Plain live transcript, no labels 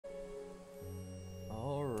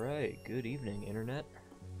Good evening, Internet.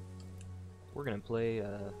 We're gonna play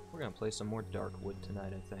some more Darkwood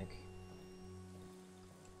tonight, I think.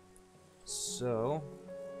 So,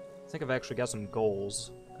 I think I've actually got some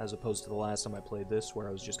goals, as opposed to the last time I played this, where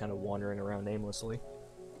I was just kind of wandering around aimlessly.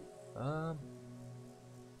 So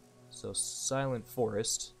Silent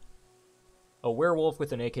Forest. A werewolf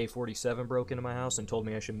with an AK-47 broke into my house and told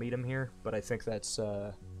me I should meet him here, but I think that's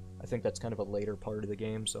kind of a later part of the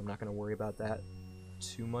game, so I'm not gonna worry about that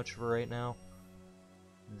too much for right now.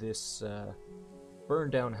 This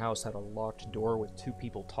burned down house had a locked door with two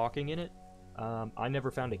people talking in it. I never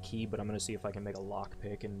found a key, but I'm gonna see if I can make a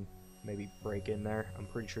lockpick and maybe break in there. I'm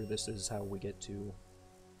pretty sure this is how we get to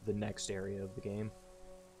the next area of the game.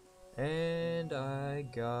 And I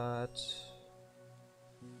got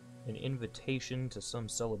an invitation to some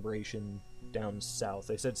celebration down south.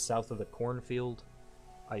 They said south of the cornfield.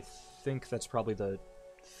 I think that's probably the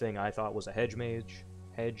thing I thought was a hedge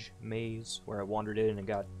maze, where I wandered in and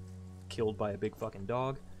got killed by a big fucking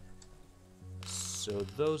dog. So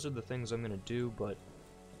those are the things I'm gonna do, but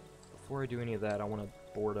before I do any of that, I want to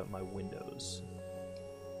board up my windows.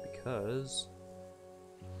 Because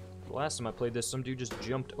the last time I played this, some dude just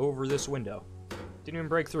jumped over this window. Didn't even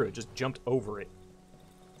break through it, just jumped over it.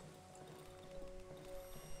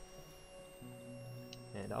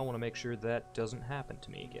 And I want to make sure that doesn't happen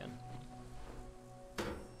to me again.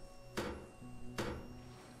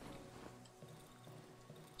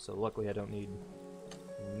 So luckily I don't need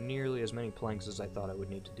nearly as many planks as I thought I would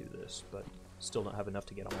need to do this, but still don't have enough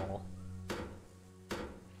to get them all.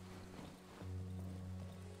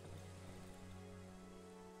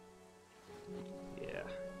 Yeah.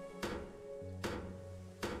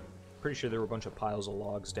 Pretty sure there were a bunch of piles of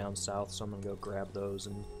logs down south, so I'm gonna go grab those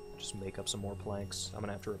and just make up some more planks. I'm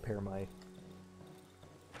gonna have to repair my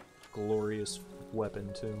glorious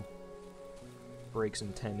weapon too. Breaks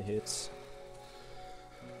in 10 hits.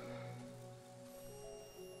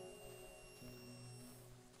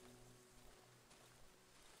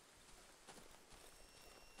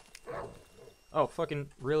 Oh, fucking,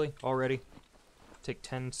 really? Already? Take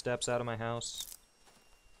 10 steps out of my house?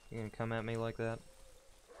 You gonna come at me like that?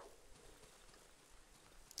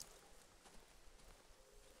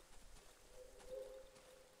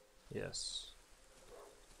 Yes.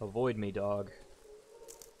 Avoid me, dog.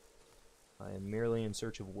 I am merely in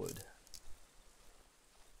search of wood.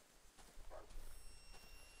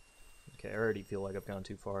 Okay, I already feel like I've gone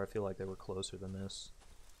too far. I feel like they were closer than this.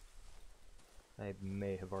 I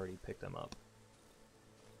may have already picked them up.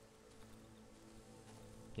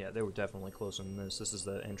 Yeah, they were definitely closer than this. This is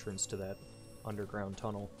the entrance to that underground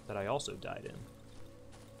tunnel that I also died in.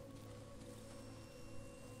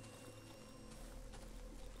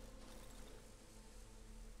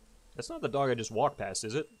 That's not the dog I just walked past,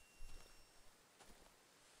 is it?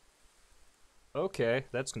 Okay,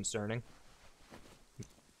 that's concerning. I'm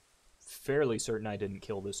fairly certain I didn't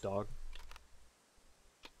kill this dog.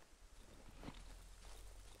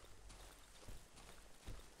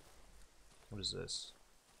 What is this?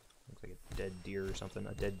 Looks like a dead deer or something.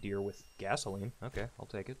 A dead deer with gasoline. Okay, I'll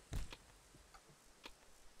take it.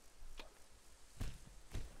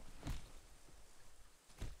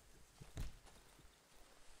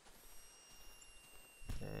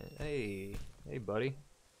 And, hey buddy.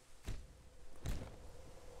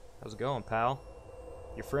 How's it going, pal?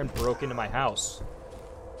 Your friend broke into my house.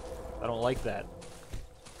 I don't like that.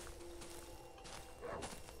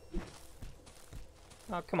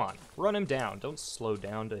 Oh, come on. Run him down. Don't slow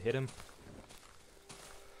down to hit him.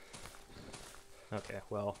 Okay,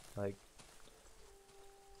 well, like...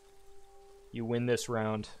 You win this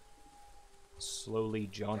round. Slowly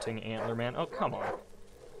jaunting Antler Man. Oh, come on.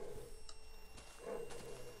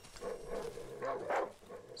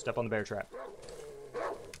 Step on the bear trap.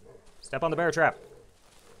 Step on the bear trap!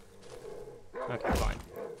 Okay, fine.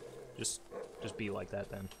 Just be like that,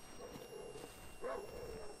 then.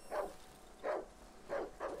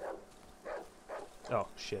 Oh,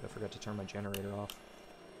 shit, I forgot to turn my generator off.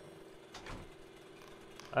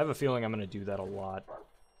 I have a feeling I'm gonna do that a lot.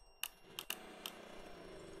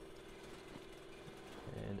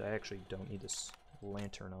 And I actually don't need this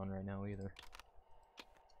lantern on right now, either.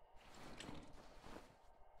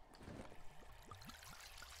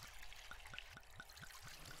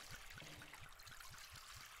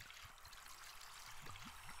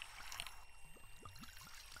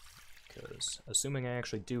 Because, assuming I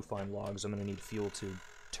actually do find logs, I'm going to need fuel to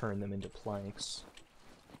turn them into planks.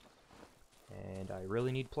 And I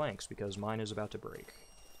really need planks, because mine is about to break.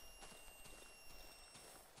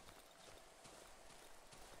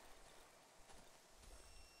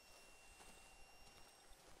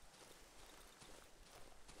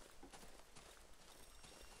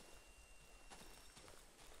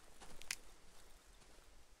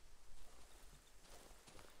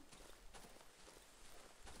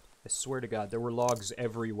 swear to God, there were logs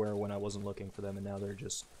everywhere when I wasn't looking for them, and now they're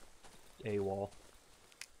just AWOL.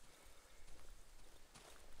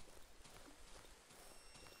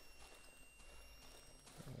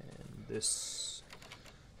 And this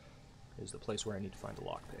is the place where I need to find a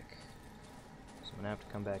lockpick. So I'm gonna have to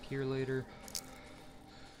come back here later.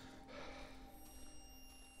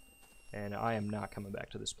 And I am not coming back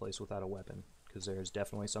to this place without a weapon, because there's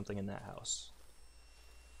definitely something in that house.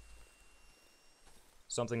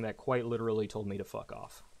 Something that quite literally told me to fuck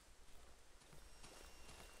off.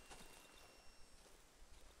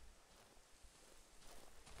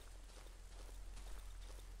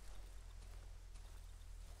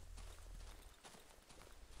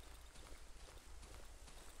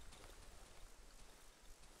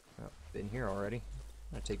 Oh, been here already.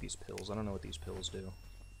 I'm gonna take these pills. I don't know what these pills do.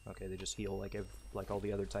 Okay, they just heal like all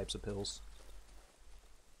the other types of pills.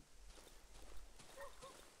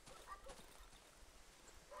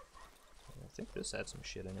 I think this had some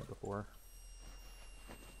shit in it before.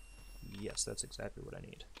 Yes, that's exactly what I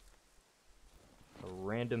need. A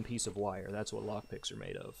random piece of wire. That's what lockpicks are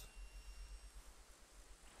made of.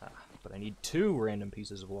 Ah, but I need 2 random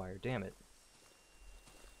pieces of wire. Damn it.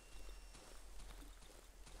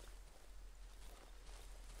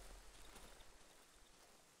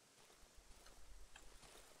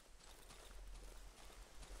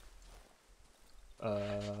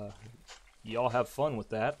 Y'all have fun with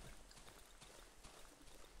that.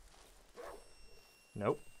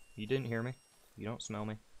 Nope, you didn't hear me. You don't smell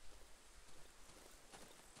me.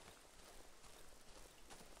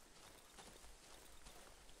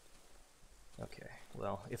 Okay,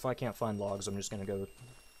 well, if I can't find logs, I'm just gonna go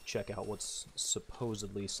check out what's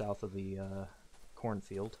supposedly south of the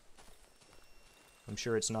cornfield. I'm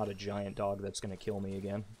sure it's not a giant dog that's gonna kill me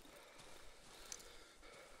again.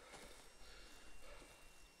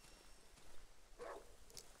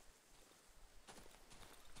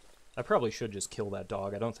 I probably should just kill that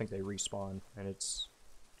dog. I don't think they respawn, and it's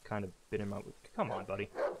kind of been in my... Come on, buddy.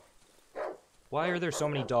 Why are there so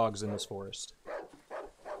many dogs in this forest?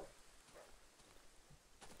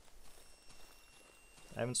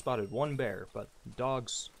 I haven't spotted one bear, but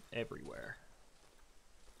dogs everywhere.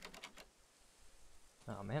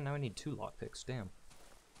 Oh man, now I need 2 lockpicks, damn.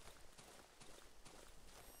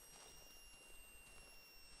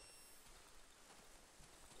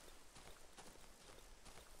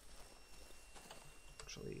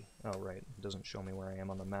 Actually, oh right, it doesn't show me where I am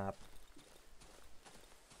on the map.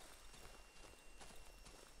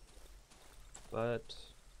 But,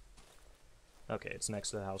 okay, it's next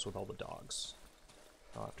to the house with all the dogs.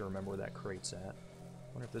 I'll have to remember where that crate's at.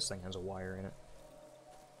 I wonder if this thing has a wire in it.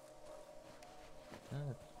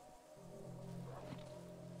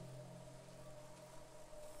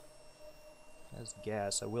 Has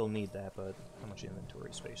gas. I will need that, but how much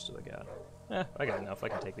inventory space do I got? I got enough. I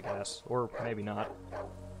can take the gas. Or maybe not.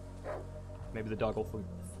 Maybe the dog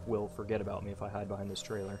will forget about me if I hide behind this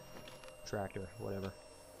trailer. Tractor, whatever.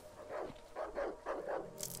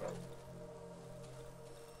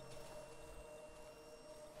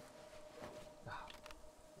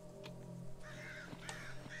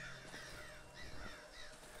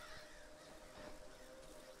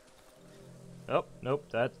 Oh, nope,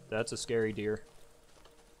 that's a scary deer.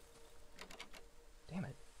 Damn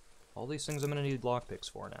it. All these things I'm gonna need lockpicks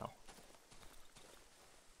for now.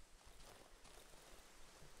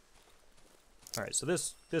 Alright, so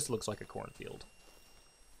this looks like a cornfield.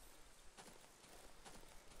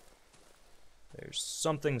 There's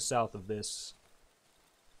something south of this,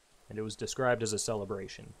 and it was described as a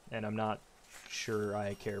celebration, and I'm not sure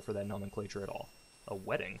I care for that nomenclature at all. A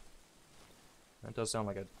wedding? That does sound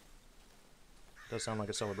like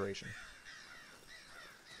a celebration.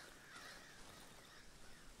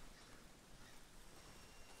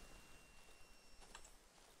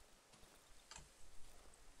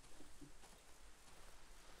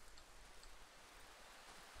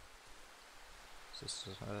 This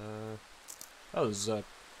is, oh, this is a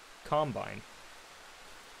combine.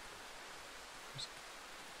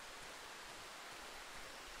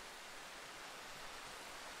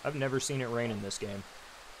 I've never seen it rain in this game.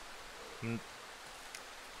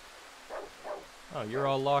 Oh, you're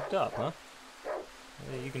all locked up, huh?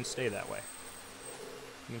 Yeah, you can stay that way.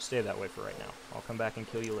 You can stay that way for right now. I'll come back and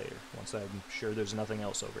kill you later, once I'm sure there's nothing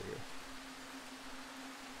else over here.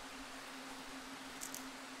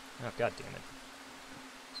 Oh, god damn it.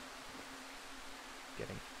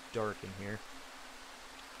 Getting dark in here.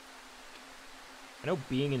 I know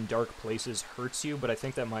being in dark places hurts you, but I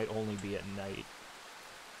think that might only be at night.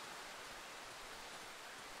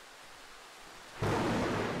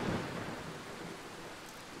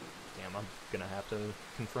 Damn, gonna have to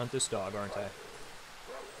confront this dog, aren't I?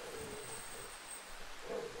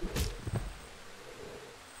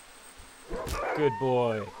 Good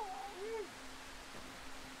boy.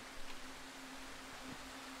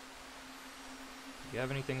 Do you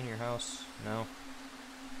have anything in your house? No?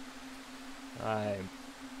 I'm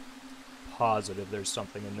positive there's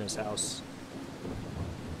something in this house.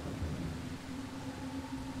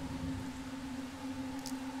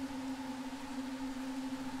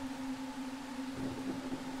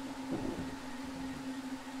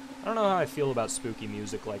 I don't know how I feel about spooky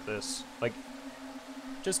music like this. Like,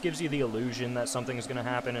 just gives you the illusion that something is going to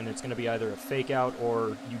happen and it's going to be either a fake out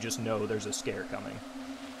or you just know there's a scare coming.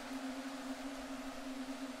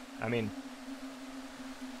 I mean,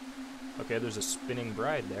 okay, there's a spinning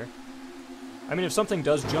bride there. I mean, if something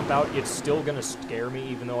does jump out, it's still going to scare me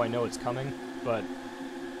even though I know it's coming, but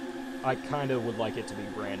I kind of would like it to be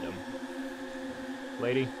random.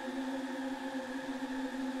 Lady?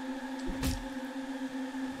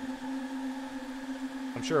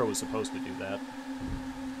 I'm sure it was supposed to do that.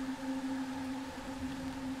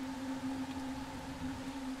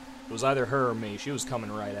 It was either her or me. She was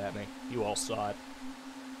coming right at me. You all saw it.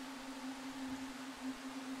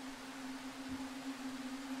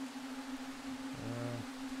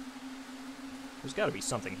 There's got to be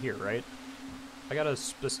something here, right? I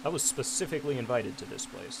was specifically invited to this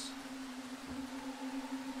place.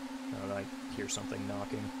 Oh, I hear something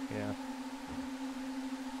knocking. Yeah.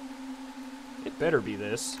 It better be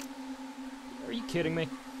this. Are you kidding me?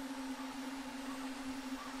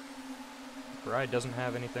 The bride doesn't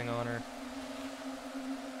have anything on her.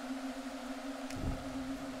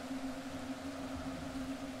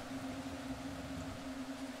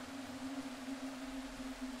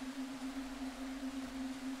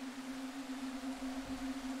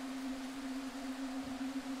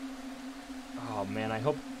 Oh man, I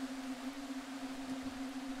hope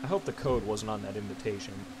the code wasn't on that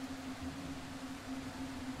invitation.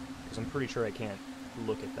 Because I'm pretty sure I can't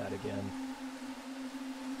look at that again.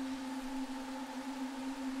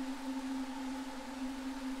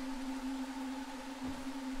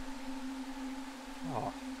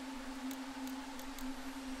 Oh.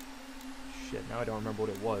 Shit, now I don't remember what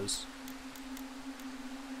it was.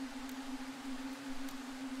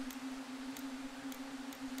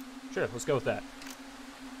 Sure, let's go with that.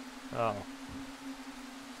 Oh.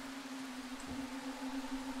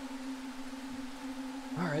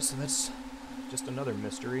 Alright, so that's just another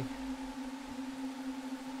mystery.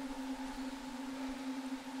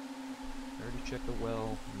 I already checked the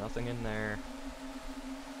well, nothing in there.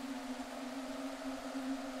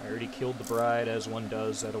 I already killed the bride, as one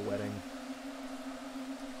does at a wedding.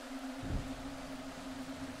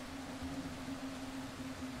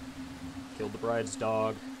 Killed the bride's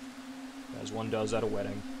dog, as one does at a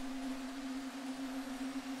wedding.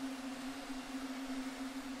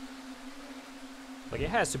 Like, it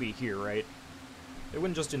has to be here, right? They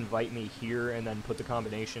wouldn't just invite me here and then put the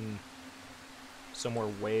combination somewhere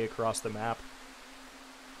way across the map,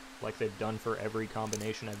 like they've done for every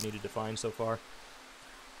combination I've needed to find so far.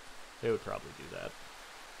 They would probably do that.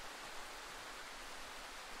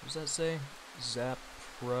 What does that say? Zaprazami?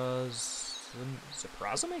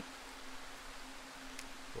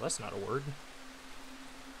 Well, that's not a word.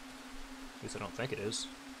 At least I don't think it is.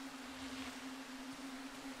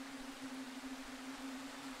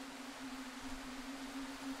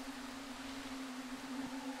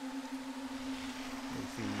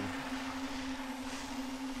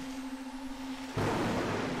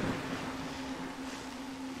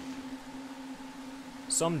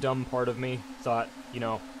 Some dumb part of me thought, you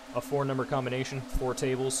know, a 4-number combination, 4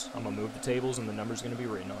 tables, I'm gonna move the tables and the number's gonna be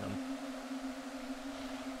written on them.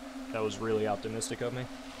 That was really optimistic of me.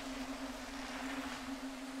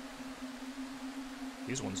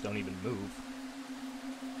 These ones don't even move.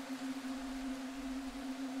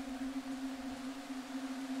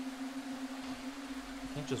 I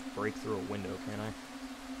can't just break through a window, can I?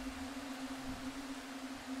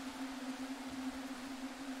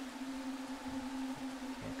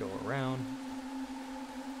 Go around.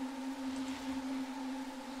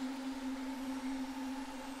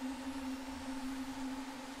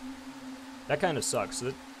 That kind of sucks.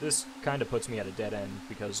 This kind of puts me at a dead end,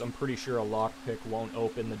 because I'm pretty sure a lockpick won't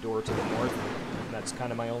open the door to the north, and that's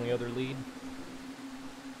kind of my only other lead.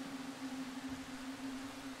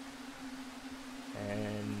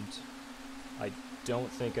 And I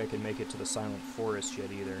don't think I can make it to the Silent Forest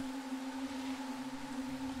yet either.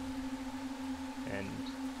 And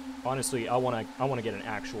honestly, I want to get an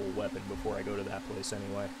actual weapon before I go to that place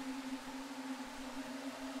anyway.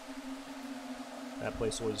 That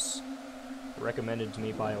place was recommended to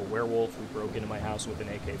me by a werewolf who broke into my house with an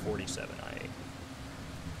AK-47. I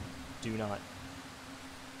do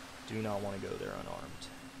not want to go there unarmed.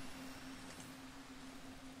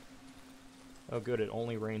 Oh good, it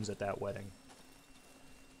only rains at that wedding.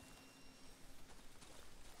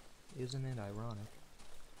 Isn't it ironic?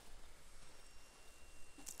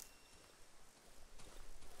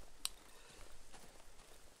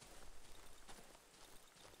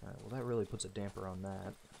 Alright, well that really puts a damper on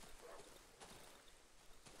that.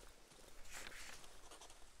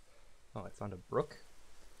 Oh, I found a brook.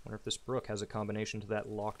 Wonder if this brook has a combination to that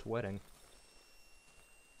locked wedding.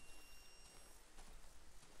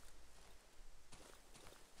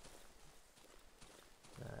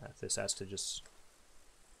 This has to just...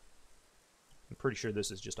 I'm pretty sure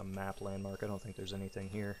this is just a map landmark. I don't think there's anything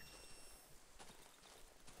here.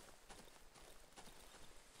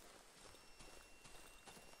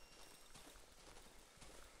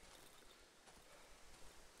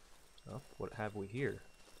 Oh, what have we here?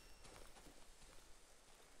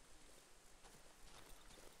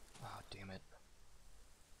 Oh, damn it.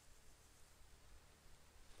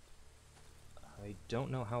 I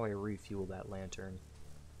don't know how I refuel that lantern,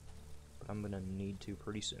 but I'm gonna need to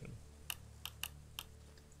pretty soon.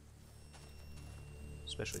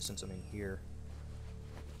 Especially since I'm in here.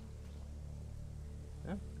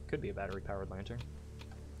 Yeah, could be a battery-powered lantern.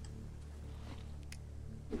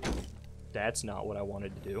 That's not what I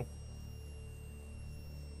wanted to do.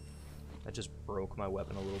 That just broke my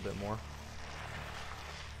weapon a little bit more.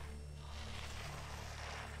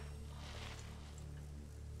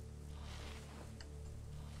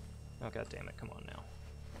 Oh, god damn it, come on now.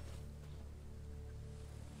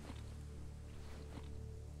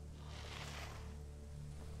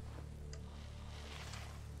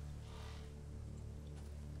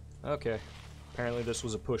 Okay, apparently this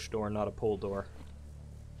was a push door, not a pull door.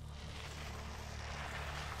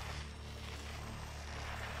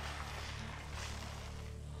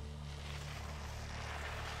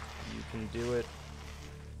 You can do it.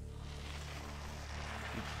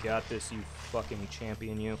 You got this, you fucking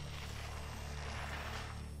champion, you.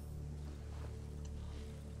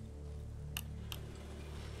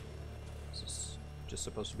 Is this just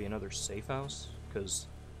supposed to be another safe house? Because,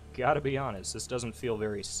 gotta be honest, this doesn't feel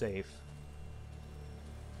very safe.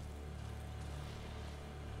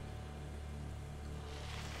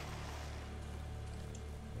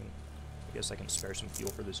 I guess I can spare some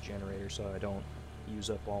fuel for this generator so I don't use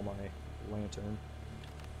up all my lantern.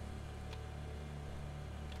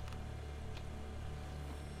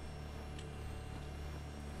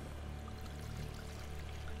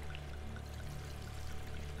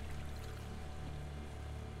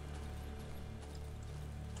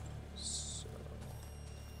 So,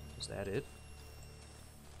 is that it?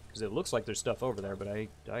 Because it looks like there's stuff over there, but I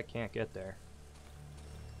can't get there.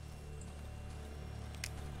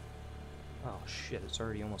 Oh shit, it's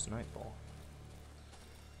already almost nightfall.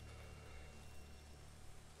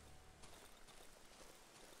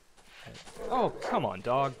 Oh, come on,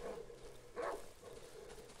 dog.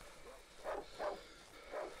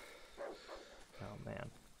 Oh, man.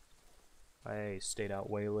 I stayed out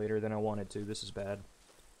way later than I wanted to. This is bad.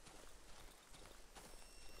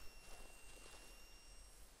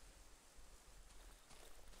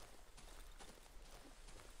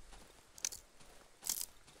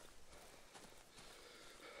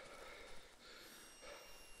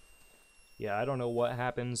 Yeah, I don't know what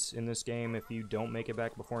happens in this game if you don't make it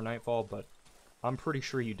back before nightfall, but I'm pretty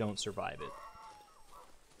sure you don't survive it.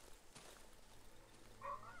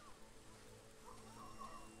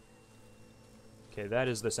 Okay, that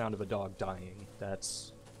is the sound of a dog dying.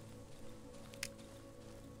 That's...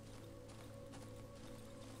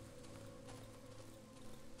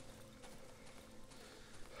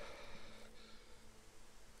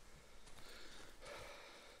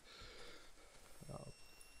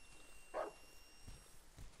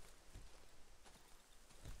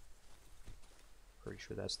 Pretty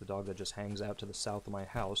sure that's the dog that just hangs out to the south of my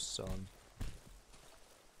house, so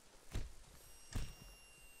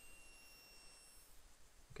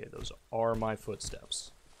okay, those are my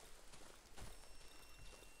footsteps.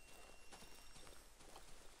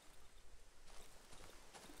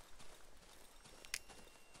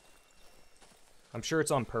 I'm sure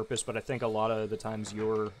it's on purpose, but I think a lot of the times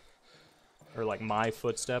my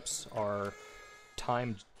footsteps are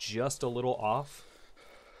timed just a little off.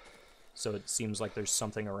 So it seems like there's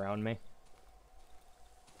something around me.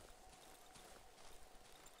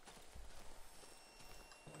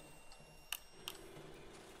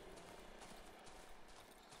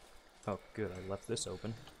 Oh, good, I left this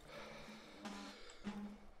open.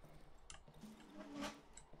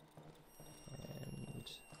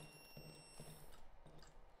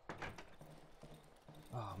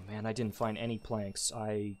 Man, I didn't find any planks.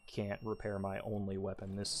 I can't repair my only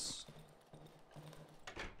weapon.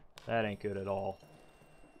 That ain't good at all.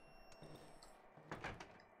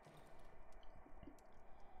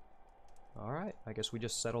 Alright, I guess we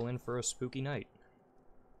just settle in for a spooky night.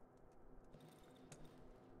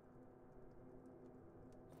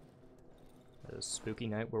 A spooky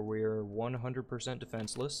night where we're 100%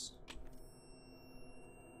 defenseless.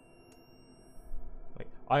 Like,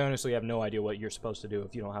 I honestly have no idea what you're supposed to do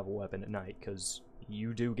if you don't have a weapon at night, because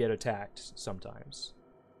you do get attacked sometimes.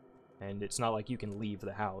 And it's not like you can leave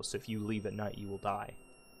the house. If you leave at night, you will die.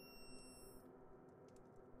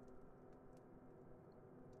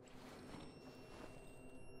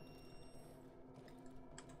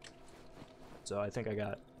 So I think I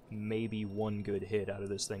got maybe one good hit out of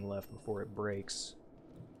this thing left before it breaks.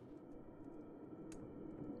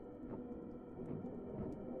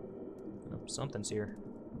 Oh, something's here.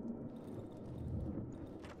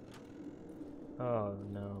 Oh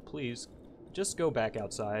no, please, just go back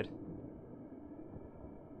outside.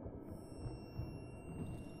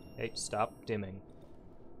 Hey, stop dimming.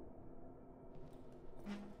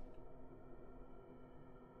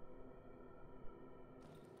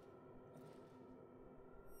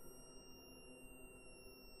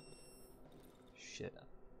 Shit.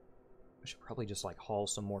 I should probably just, like, haul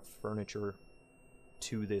some more furniture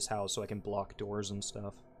to this house so I can block doors and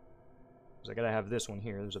stuff. Because I gotta have this one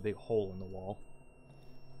here. There's a big hole in the wall.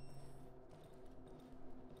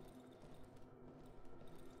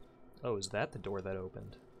 Oh, is that the door that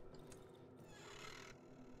opened?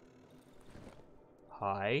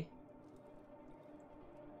 Hi?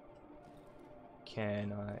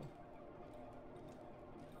 Can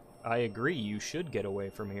I agree, you should get away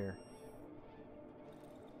from here.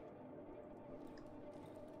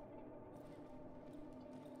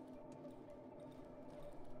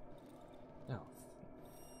 No.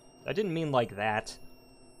 I didn't mean like that.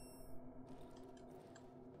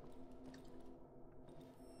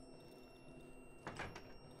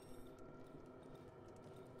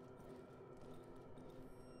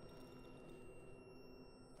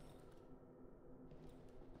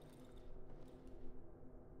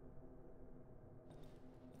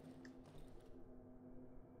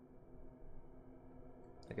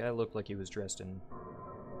 The guy looked like he was dressed in...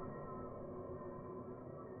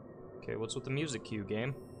 Okay, what's with the music cue,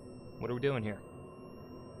 game? What are we doing here?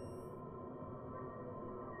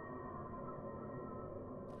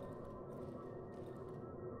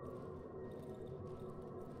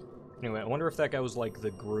 Anyway, I wonder if that guy was like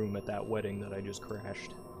the groom at that wedding that I just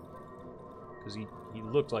crashed. Because he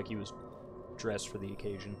looked like he was dressed for the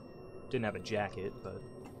occasion. Didn't have a jacket, but...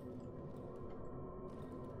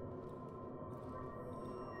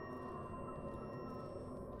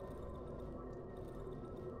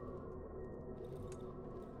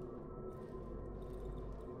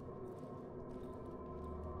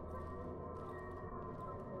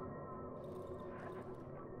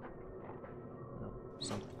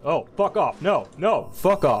 Oh, fuck off. No, no,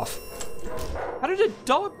 fuck off. How did a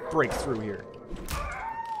dog break through here?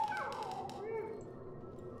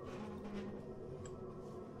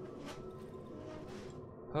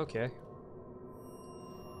 Okay.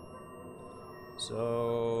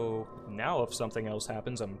 So, now if something else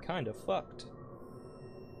happens, I'm kind of fucked.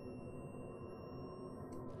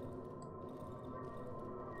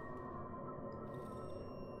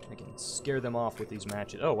 I can scare them off with these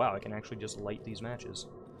matches. Oh, wow, I can actually just light these matches.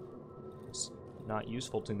 It's not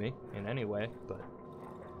useful to me in any way, but...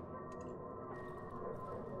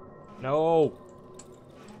 No!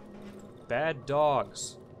 Bad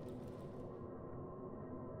dogs.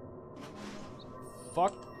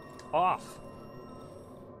 Fuck off.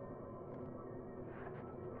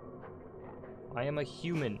 I am a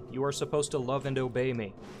human. You are supposed to love and obey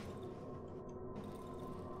me.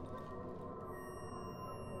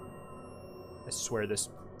 I swear this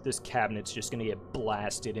cabinet's just gonna get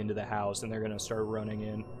blasted into the house and they're gonna start running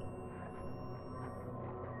in.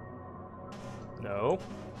 No.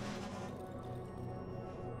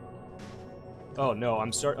 Oh no,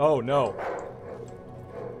 oh no.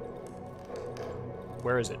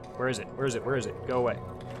 Where is it? Where is it? Where is it? Where is it? Go away.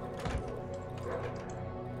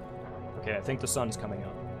 Okay, I think the sun's coming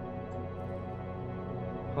up.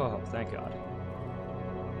 Oh, thank God.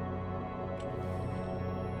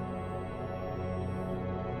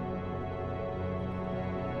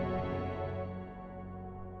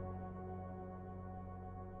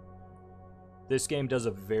 This game does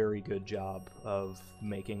a very good job of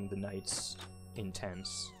making the nights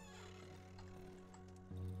intense.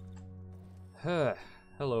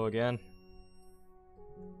 Hello again.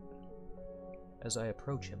 As I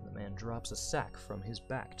approach him, the man drops a sack from his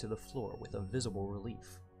back to the floor with a visible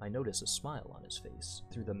relief. I notice a smile on his face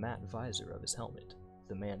through the matte visor of his helmet.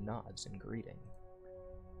 The man nods in greeting.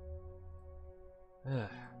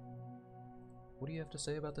 What do you have to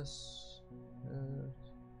say about this?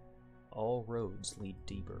 All roads lead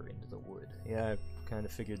deeper into the wood. Yeah, I kind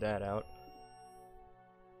of figured that out.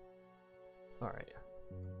 Alright.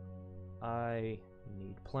 I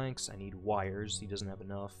need planks, I need wires. He doesn't have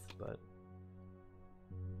enough, but...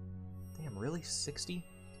 Damn, really? 60?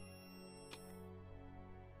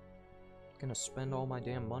 Gonna spend all my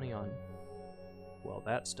damn money on... well,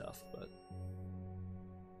 that stuff, but...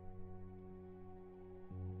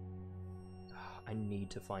 I need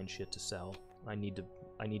to find shit to sell. I need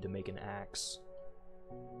to make an axe.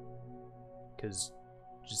 Because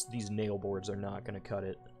just these nail boards are not gonna cut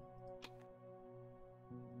it.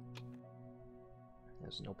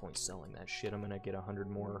 There's no point selling that shit. I'm gonna get 100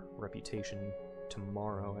 more reputation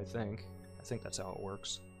tomorrow, I think. I think that's how it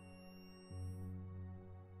works.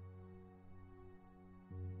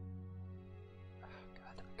 Oh,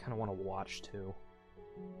 God, I kind of want to watch too.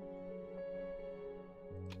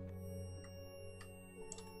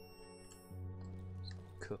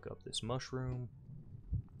 Cook up this mushroom.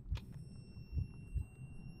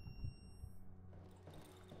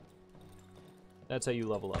 That's how you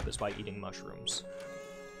level up, is by eating mushrooms.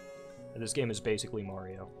 And this game is basically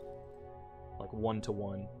Mario. Like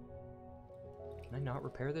 1-to-1. Can I not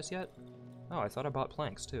repair this yet? Oh, I thought I bought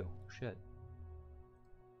planks too. Shit.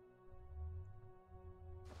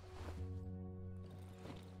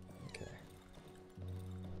 Okay.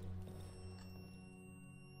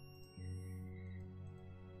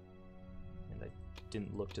 And I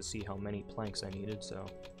didn't look to see how many planks I needed, so...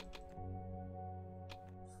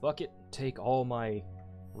 Fuck it. Take all my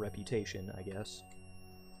reputation, I guess.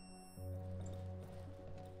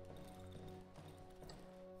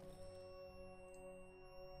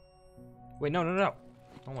 Wait, no, no, no!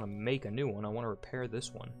 I don't want to make a new one, I want to repair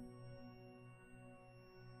this one.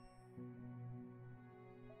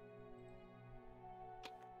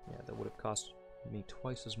 Yeah, that would have cost me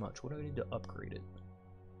twice as much. What do I need to upgrade it?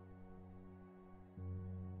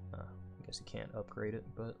 I guess you can't upgrade it,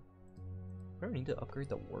 but... I don't need to upgrade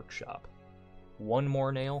the workshop. One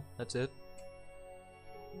more nail, that's it?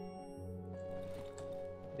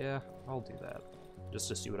 Yeah, I'll do that. Just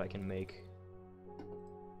to see what I can make.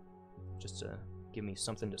 Just to give me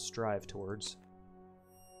something to strive towards.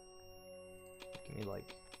 Give me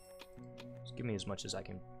like... Just give me as much as I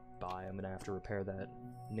can buy. I'm gonna have to repair that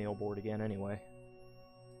nail board again anyway.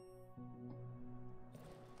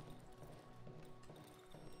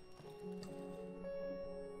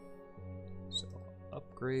 So,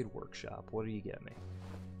 upgrade workshop. What do you get me?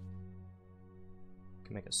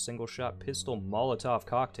 Can make a single shot pistol, Molotov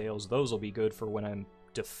cocktails. Those will be good for when I'm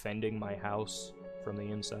defending my house from the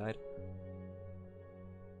inside.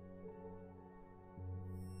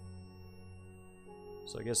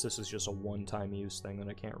 So I guess this is just a one-time use thing that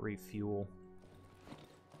I can't refuel.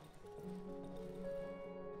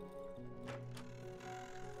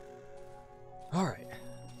 Alright.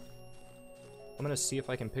 I'm gonna see if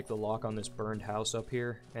I can pick the lock on this burned house up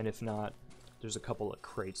here, and if not, there's a couple of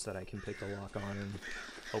crates that I can pick the lock on and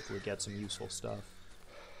hopefully get some useful stuff.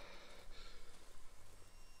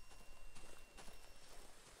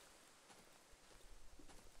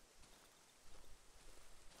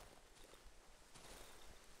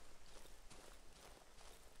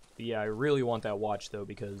 But yeah, I really want that watch though,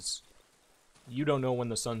 because you don't know when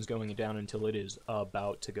the sun's going down until it is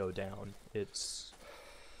about to go down. It's...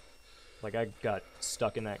 like, I got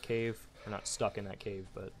stuck in that cave. Or not stuck in that cave,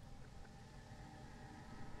 but...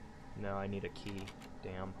 No, I need a key.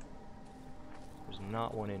 Damn. There's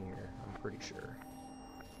not one in here, I'm pretty sure.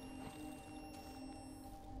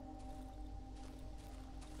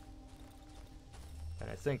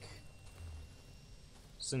 And I think...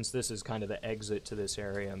 since this is kind of the exit to this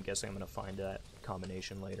area, I'm guessing I'm going to find that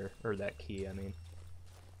combination later. Or that key, I mean.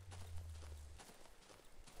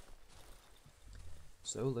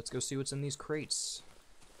 So, let's go see what's in these crates.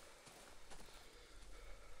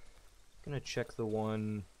 Gonna check the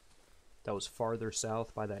one that was farther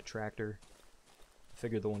south by that tractor. I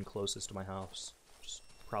figured the one closest to my house just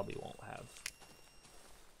probably won't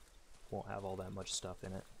have all that much stuff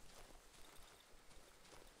in it.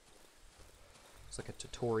 It's like a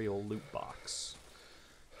tutorial loot box.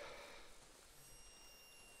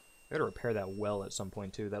 I gotta repair that well at some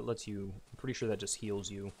point too. That lets you, I'm pretty sure that just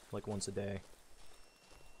heals you like once a day.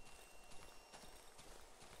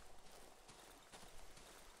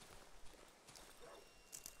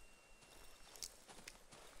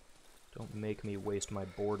 Don't make me waste my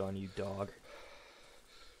board on you, dog.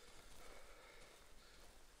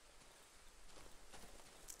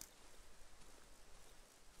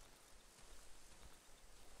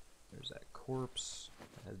 corpse.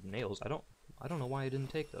 It had nails. I don't know why I didn't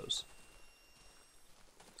take those.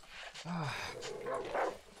 I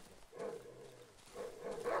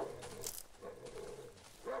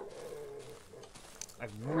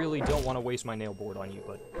really don't want to waste my nail board on you,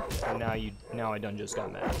 but now I done just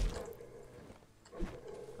got mad.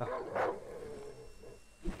 Oh.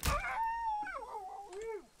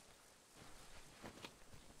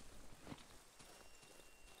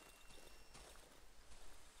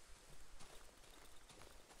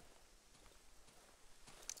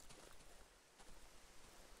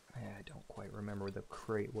 I don't quite remember where the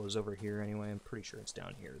crate was over here anyway. I'm pretty sure it's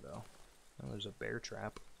down here, though. Oh, there's a bear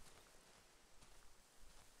trap.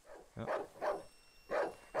 Oh.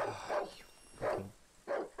 Oh, you fucking...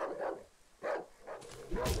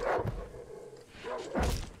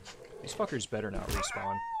 These fuckers better not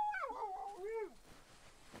respawn.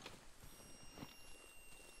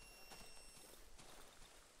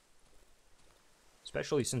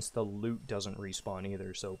 Especially since the loot doesn't respawn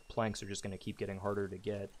either, so planks are just going to keep getting harder to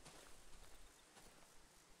get.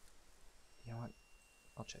 You know what?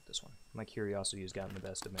 I'll check this one. My curiosity has gotten the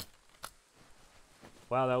best of me.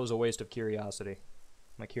 Wow, that was a waste of curiosity.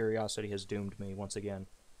 My curiosity has doomed me once again.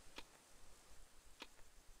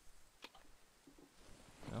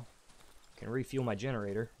 Well, I can refuel my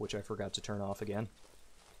generator, which I forgot to turn off again.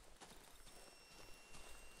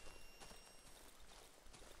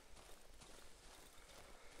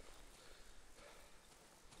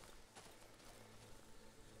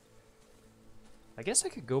 I guess I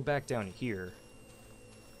could go back down here.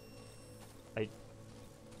 I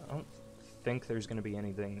don't think there's going to be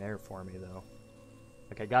anything there for me, though.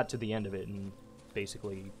 Like, I got to the end of it and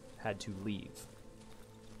basically had to leave.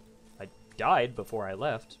 I died before I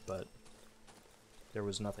left, but there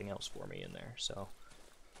was nothing else for me in there, so...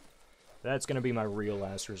 That's going to be my real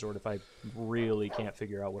last resort if I really can't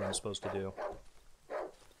figure out what I'm supposed to do.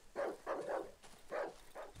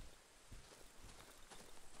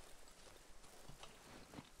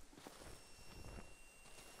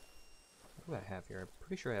 What do I have here? I'm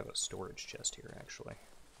pretty sure I have a storage chest here, actually.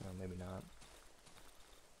 No, maybe not.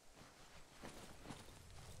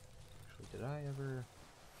 Actually, did I ever...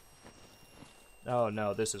 Oh,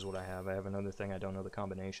 no, this is what I have. I have another thing I don't know the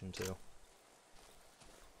combination to.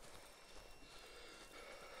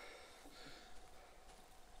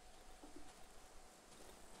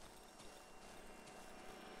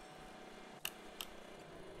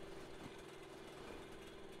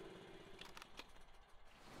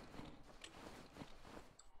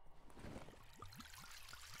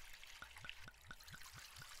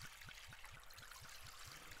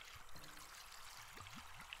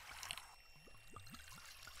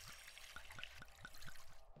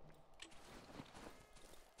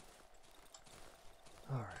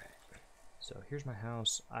 So here's my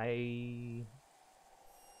house. I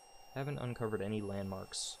haven't uncovered any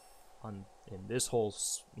landmarks in this whole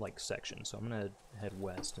section, so I'm gonna head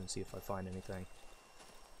west and see if I find anything.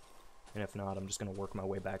 And if not, I'm just gonna work my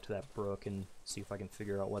way back to that brook and see if I can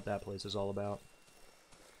figure out what that place is all about.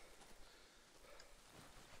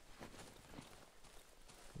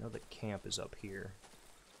 I know the camp is up here.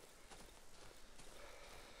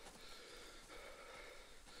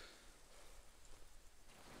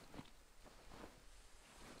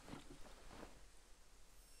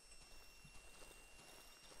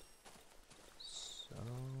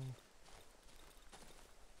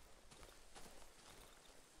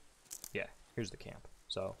 Yeah, here's the camp.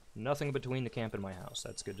 So, nothing between the camp and my house.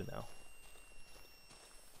 That's good to know.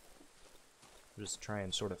 Just try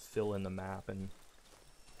and sort of fill in the map and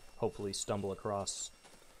hopefully stumble across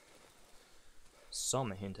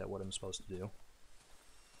some hint at what I'm supposed to do.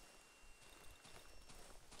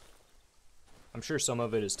 I'm sure some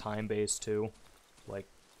of it is time-based, too. Like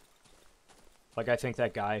I think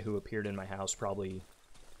that guy who appeared in my house probably...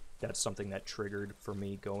 That's something that triggered for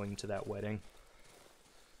me going to that wedding.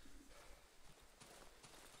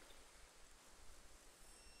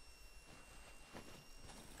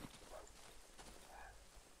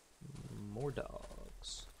 More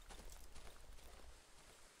dogs.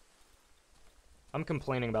 I'm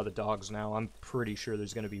complaining about the dogs now. I'm pretty sure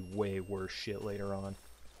there's going to be way worse shit later on.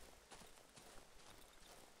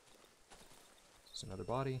 This is another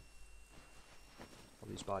body. All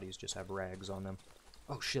these bodies just have rags on them.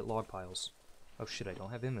 Oh shit, log piles. Oh shit, I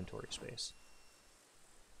don't have inventory space.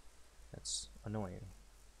 That's annoying.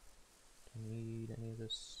 Do I need any of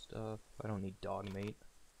this stuff? I don't need dog mate.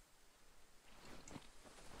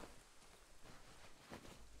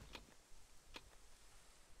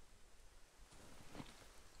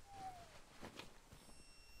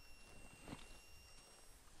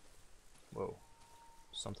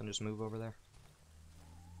 something just move over there?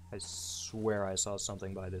 I swear I saw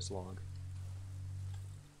something by this log.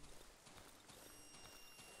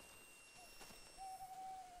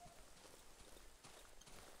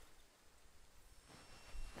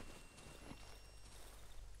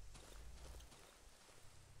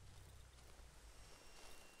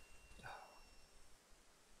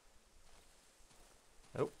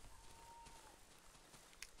 Nope.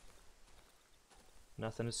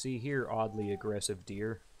 Nothing to see here, oddly aggressive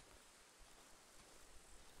deer.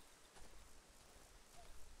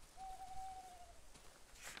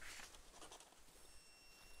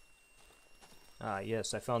 Ah,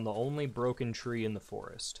 yes, I found the only broken tree in the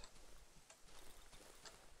forest.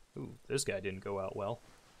 Ooh, this guy didn't go out well.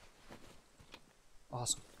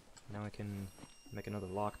 Awesome. Now I can make another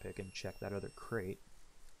lockpick and check that other crate.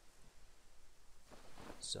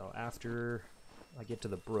 So after I get to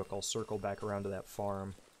the brook, I'll circle back around to that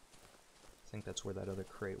farm. I think that's where that other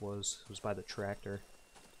crate was. It was by the tractor.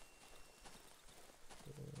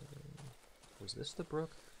 Was this the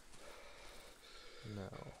brook? No.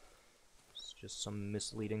 It's just some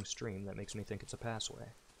misleading stream that makes me think it's a pathway.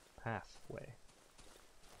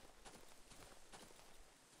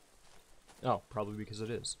 Oh, probably because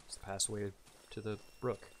it is. It's the pathway to the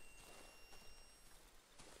brook.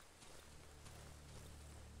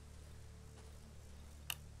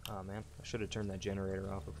 Oh man, I should have turned that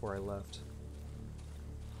generator off before I left.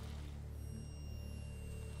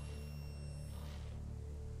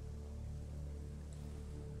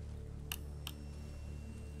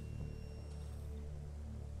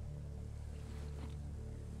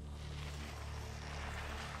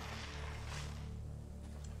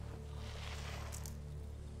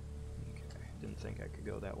 Didn't think I could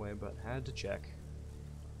go that way, but had to check.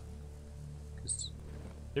 'Cause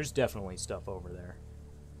there's definitely stuff over there.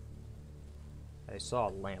 I saw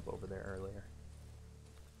a lamp over there earlier.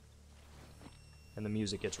 And the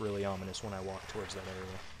music gets really ominous when I walk towards that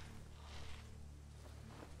area.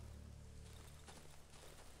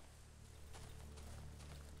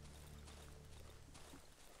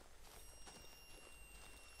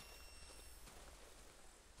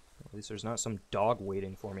 At least there's not some dog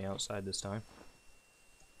waiting for me outside this time.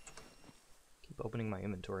 Keep opening my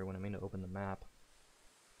inventory when I mean to open the map.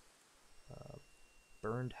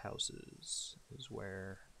 Burned houses is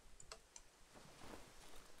where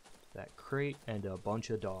that crate and a bunch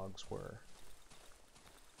of dogs were.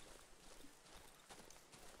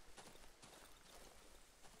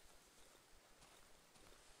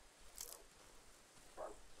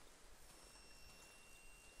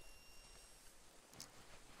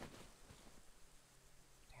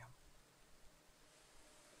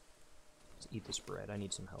 Eat this bread. I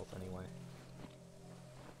need some health anyway.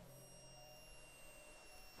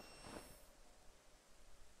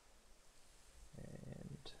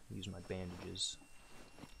 And use my bandages.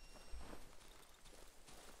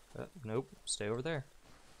 Nope. Stay over there.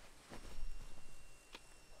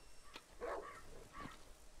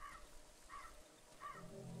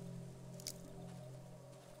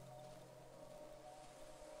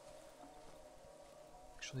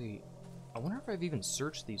 Actually, I wonder if I've even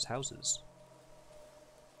searched these houses.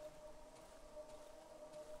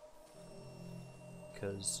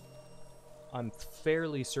 Because I'm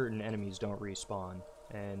fairly certain enemies don't respawn,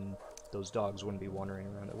 and those dogs wouldn't be wandering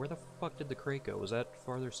around it. Where the fuck did the crate go? Was that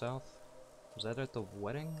farther south? Was that at the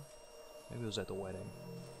wedding? Maybe it was at the wedding.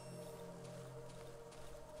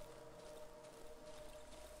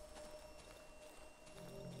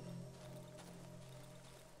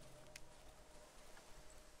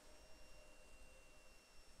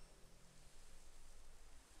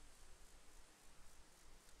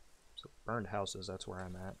 So, burned houses, that's where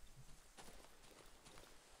I'm at.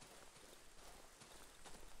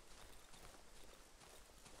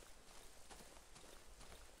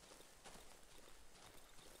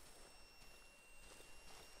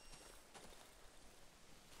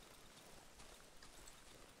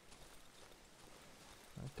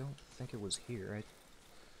 I don't think it was here.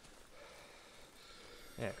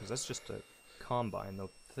 Yeah, because that's just a combine. The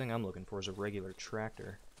thing I'm looking for is a regular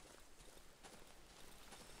tractor.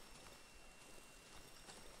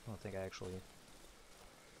 I don't think I actually...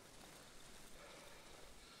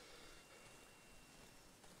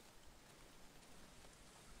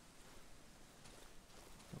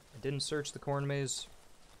 I didn't search the corn maze,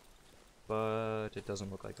 but it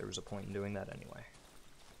doesn't look like there was a point in doing that anyway.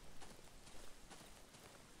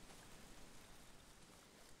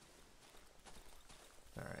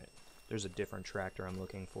 Alright, there's a different tractor I'm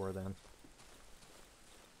looking for then.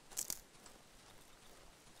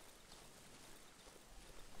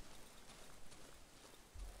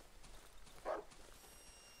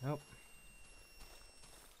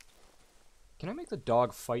 Can I make the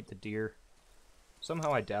dog fight the deer?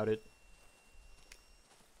 Somehow I doubt it.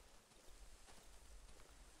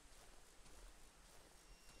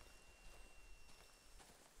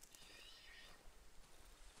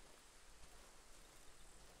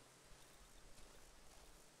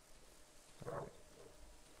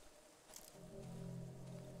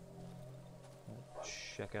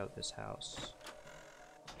 Check out this house.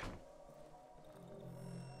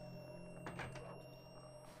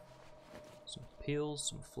 Some pills,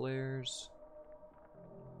 some flares.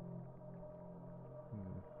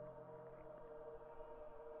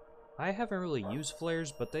 I haven't really used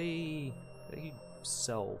flares, but they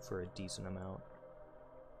sell for a decent amount.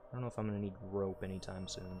 I don't know if I'm gonna need rope anytime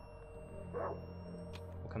soon. I'll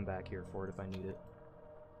come back here for it if I need it.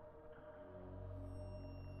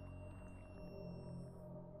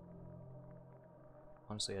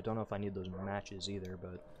 Honestly, I don't know if I need those matches either,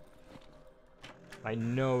 but I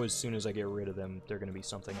know as soon as I get rid of them, they're gonna be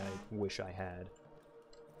something I wish I had.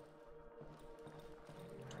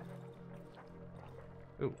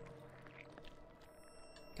 Ooh.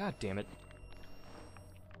 God damn it.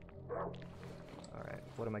 Alright,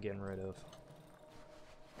 what am I getting rid of?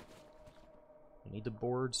 I need the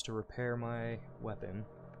boards to repair my weapon.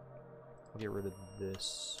 I'll get rid of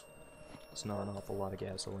this. It's not an awful lot of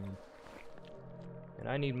gasoline. And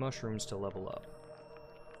I need mushrooms to level up.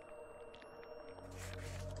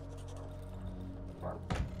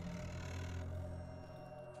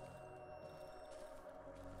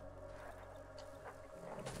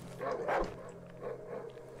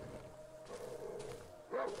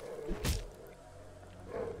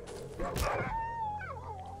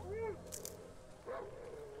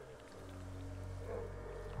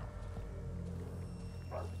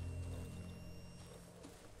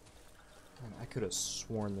 I could have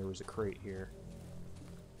sworn there was a crate here.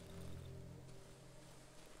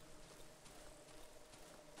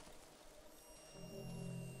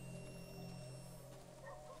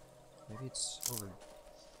 Maybe it's over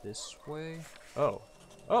this way? Oh.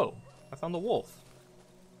 Oh! I found the wolf.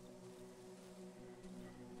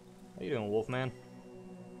 How you doing, wolf man?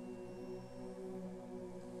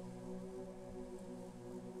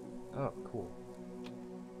 Oh, cool.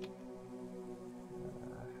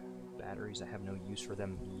 Batteries, I have no use for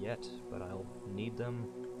them yet, but I'll need them.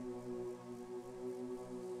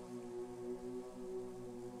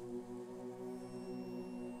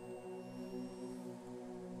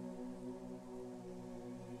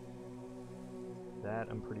 That,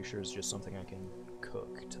 I'm pretty sure, is just something I can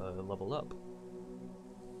cook to level up.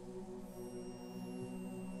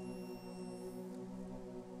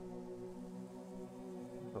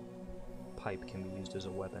 A pipe can be used as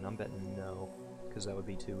a weapon. I'm betting no, because that would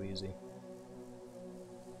be too easy.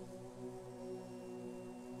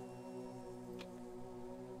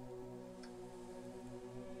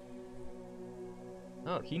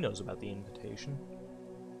 Oh, he knows about the invitation.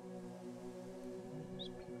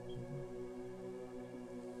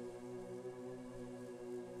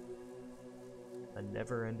 A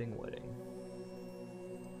never-ending wedding.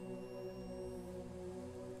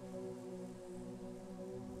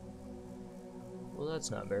 Well,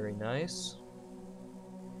 that's not very nice.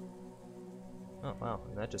 Oh, wow,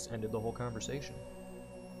 and that just ended the whole conversation.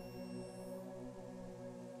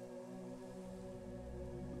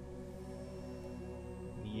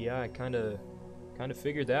 Yeah, I kinda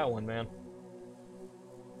figured that one, man.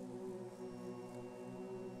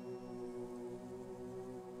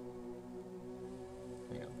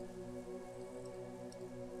 Hang on.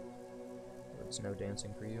 There's no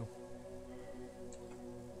dancing for you.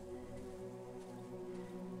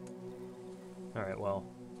 Alright, well.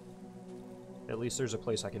 At least there's a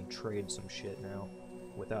place I can trade some shit now,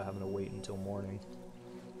 without having to wait until morning.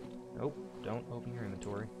 Nope, don't open your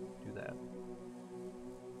inventory. Do that.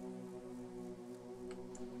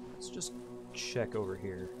 Let's just check over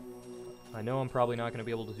here. I know I'm probably not going to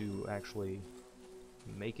be able to actually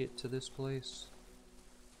make it to this place.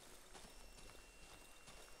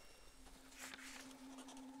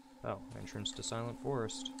 Oh, entrance to Silent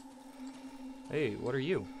Forest. Hey, what are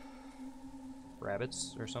you?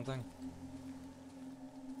 Rabbits or something?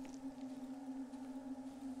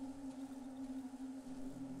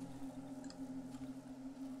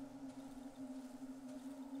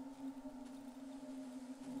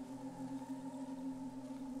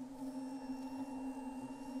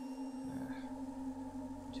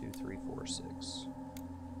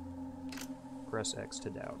 Press X to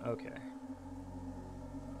doubt. Okay.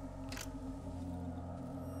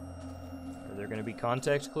 Are there going to be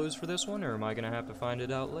context clues for this one, or am I going to have to find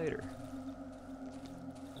it out later?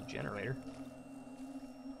 There's a generator.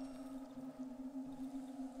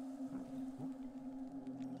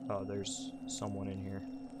 Oh, there's someone in here.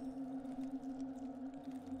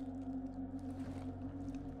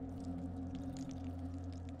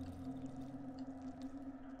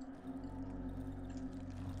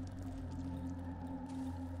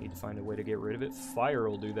 Need to find a way to get rid of it. Fire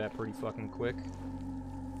will do that pretty fucking quick.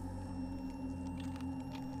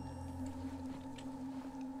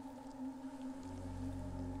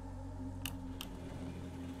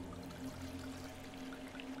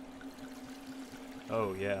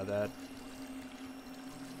 Oh yeah, that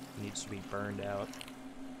needs to be burned out.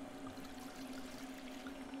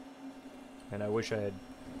 And I wish I had...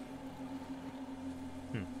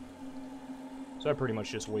 So I pretty much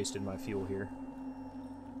just wasted my fuel here.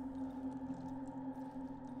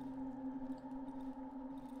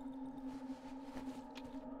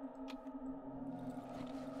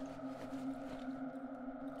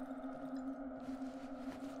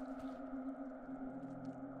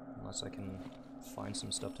 Unless I can find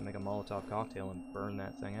some stuff to make a Molotov cocktail and burn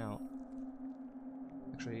that thing out.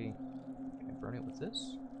 Actually, can I burn it with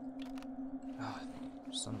this? Ah,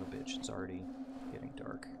 son of a bitch, it's already getting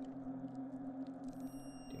dark.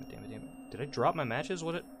 Damn it, damn it, damn it. Did I drop my matches?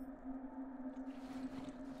 What it?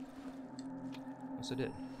 Yes, I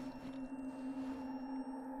did.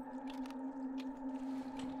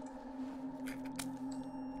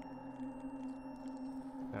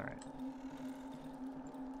 Alright.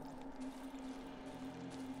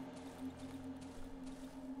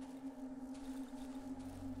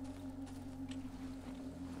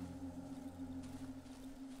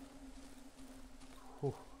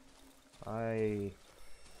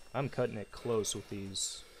 I'm cutting it close with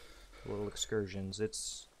these little excursions.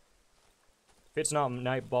 If it's not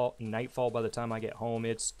nightfall by the time I get home,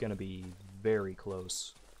 it's gonna be very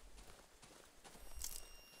close.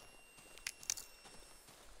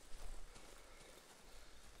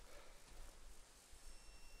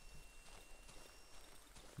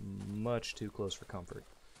 Much too close for comfort.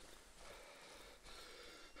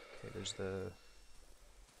 Okay, there's the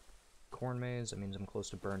corn maze. That means I'm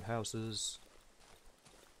close to burned houses.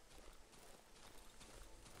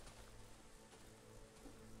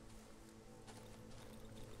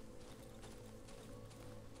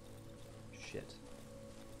 Shit.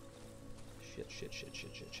 Shit, shit, shit,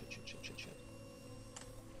 shit, shit, shit, shit, shit, shit, shit.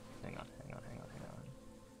 Hang on, hang on, hang on, hang on.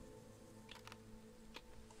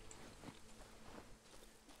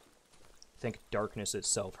 I think darkness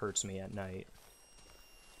itself hurts me at night.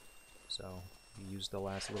 So, use the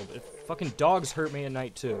last little bit. Fucking dogs hurt me at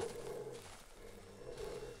night, too.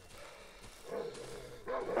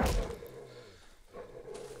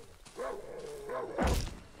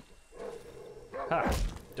 Ha!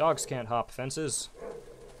 Dogs can't hop fences.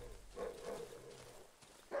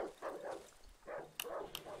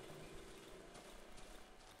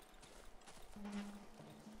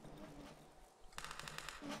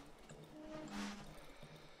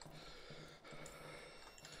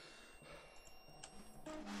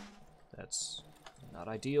 That's not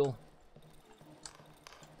ideal.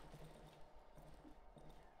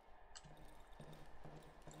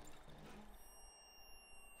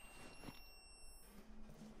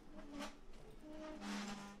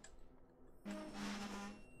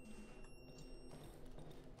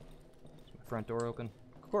 Front door open?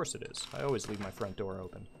 Of course it is. I always leave my front door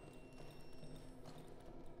open.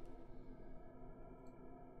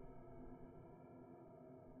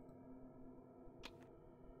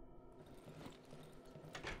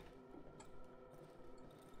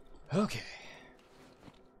 Okay.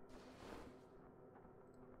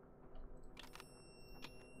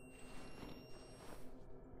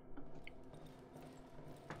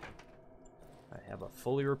 I have a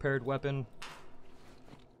fully repaired weapon.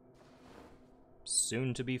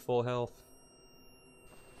 Soon to be full health.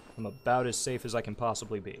 I'm about as safe as I can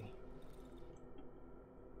possibly be.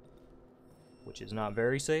 Which is not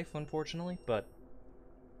very safe, unfortunately, but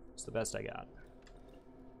it's the best I got.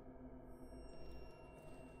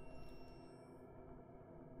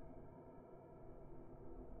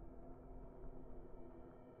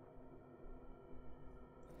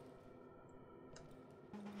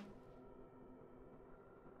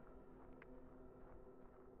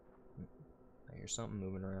 I hear something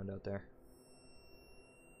moving around out there.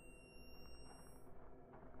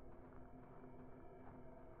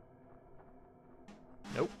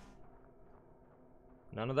 Nope.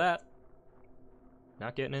 None of that.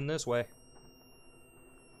 Not getting in this way.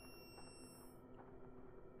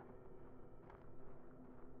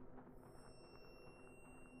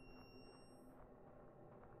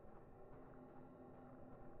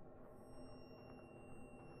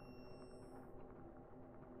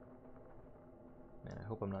 Man, I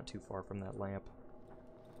hope I'm not too far from that lamp.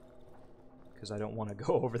 because I don't want to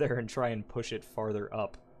go over there and try and push it farther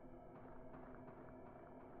up.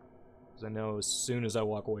 Because I know as soon as I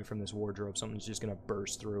walk away from this wardrobe, something's just going to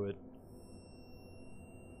burst through it.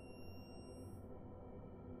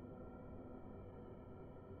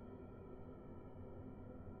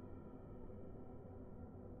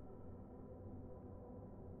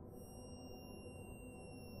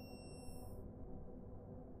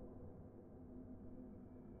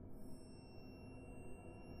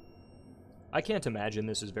 I can't imagine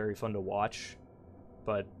this is very fun to watch,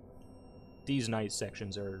 but these night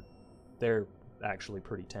sections they're actually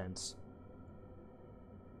pretty tense.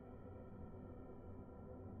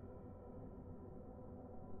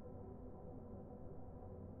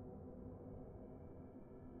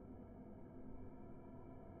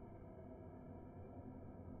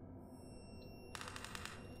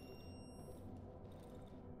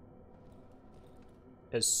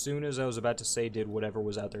 As soon as I was about to say did whatever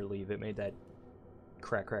was out there leave, it made that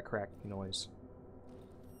crack, crack, crack noise.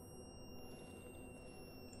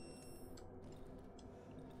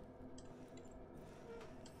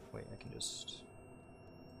 Wait, I can just...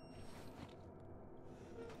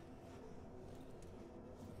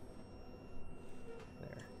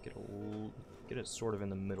 There. Get it sort of in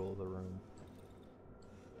the middle of the room.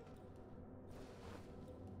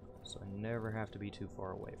 So I never have to be too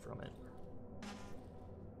far away from it.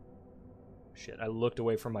 Shit, I looked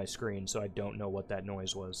away from my screen, so I don't know what that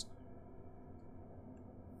noise was.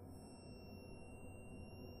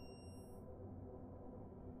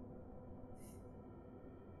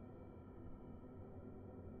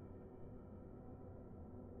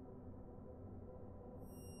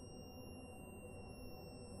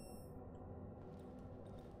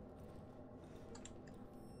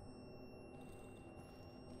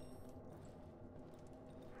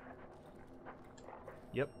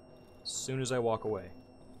 Yep. As soon as I walk away.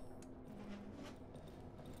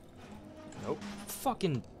 Nope.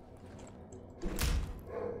 Fucking...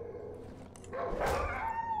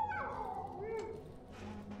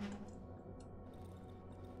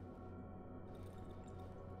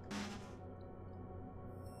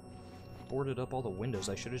 boarded up all the windows.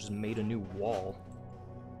 I should have just made a new wall.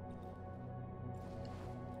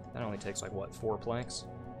 That only takes, like, what, 4 planks?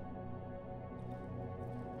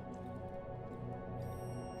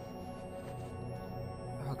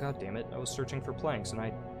 Oh, god damn it. I was searching for planks, and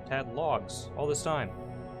I had logs all this time.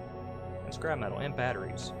 And scrap metal, and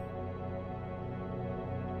batteries.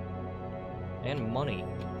 And money.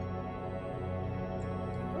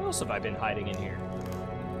 What else have I been hiding in here?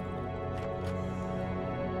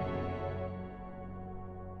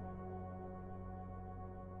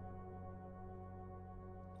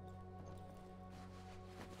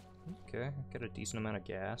 Okay, got a decent amount of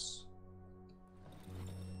gas.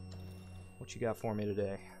 What you got for me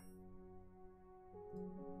today?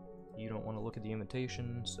 You don't want to look at the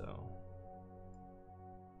invitation, so...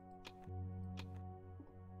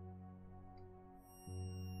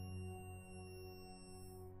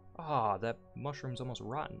 Ah, that mushroom's almost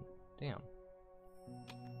rotten. Damn.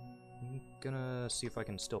 I'm gonna see if I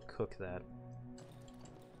can still cook that.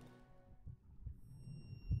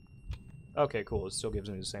 Okay, cool. It still gives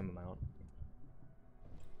me the same amount.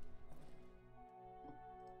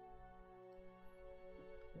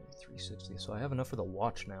 $360. So I have enough for the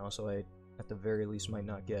watch now, so I, at the very least, might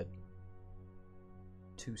not get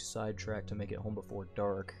too sidetracked to make it home before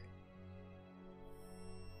dark.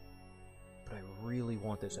 But I really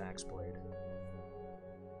want this axe blade.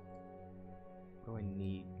 What do I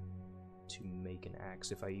need to make an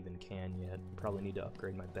axe, if I even can yet? Probably need to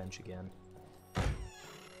upgrade my bench again. Yeah,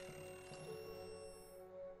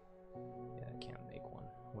 I can't make one.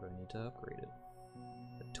 What do I need to upgrade it?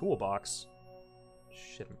 The toolbox?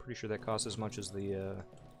 Shit, I'm pretty sure that costs as much as the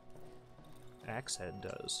axe head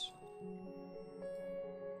does.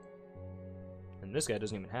 And this guy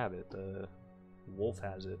doesn't even have it. The wolf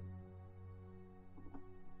has it.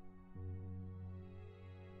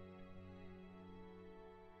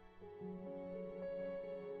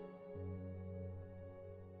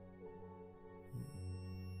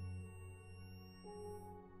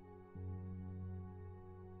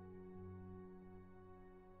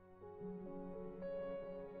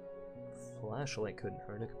 Flashlight couldn't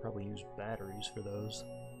hurt. I could probably use batteries for those.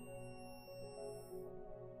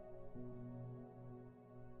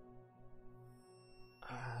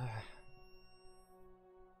 I'm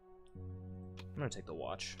gonna take the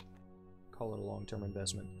watch. Call it a long-term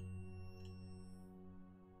investment.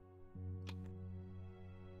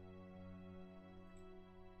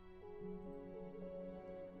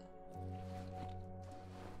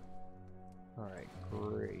 Alright,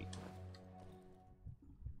 great.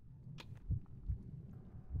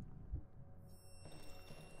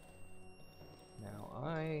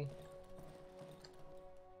 I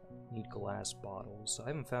need glass bottles. I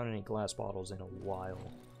haven't found any glass bottles in a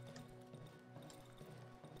while.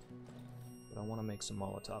 But I want to make some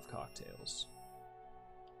Molotov cocktails.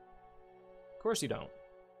 Of course you don't.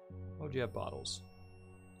 Why would you have bottles?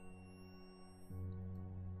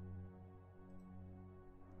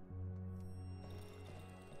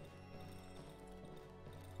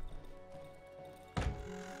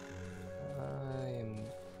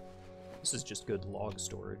 This is just good log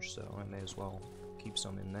storage, so I may as well keep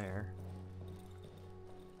some in there.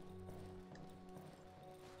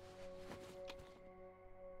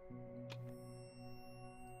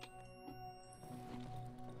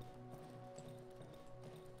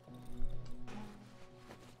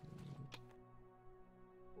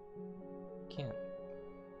 Can't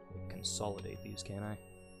consolidate these, can I?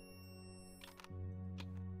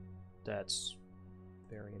 That's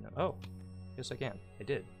very enough. Oh, yes I can. I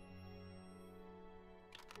did.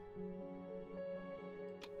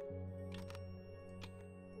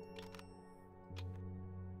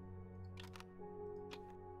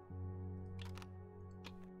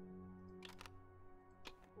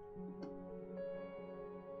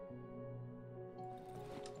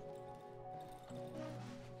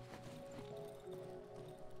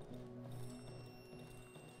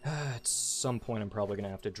 At some point I'm probably gonna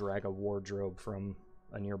have to drag a wardrobe from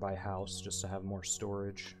a nearby house just to have more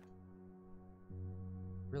storage.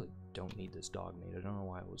 Really don't need this dog meat. I don't know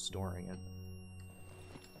why I was storing it.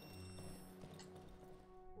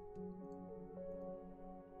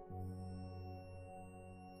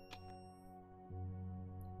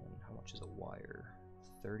 And how much is a wire?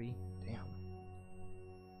 30? Damn.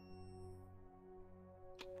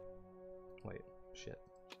 Wait, shit.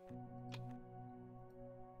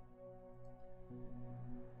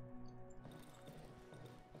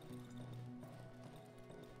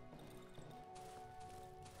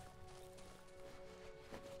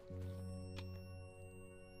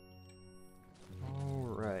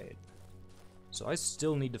 So I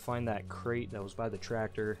still need to find that crate that was by the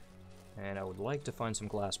tractor, and I would like to find some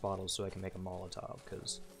glass bottles so I can make a Molotov,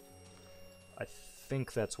 because I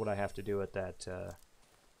think that's what I have to do at that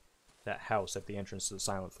that house at the entrance to the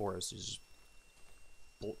Silent Forest, is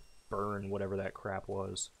just burn whatever that crap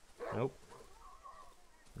was. Nope.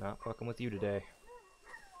 Not fucking with you today.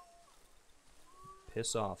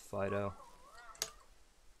 Piss off, Fido.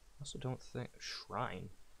 Also don't think... Shrine.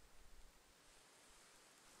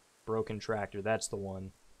 Broken tractor, that's the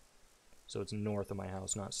one. So it's north of my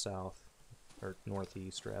house, not south. Or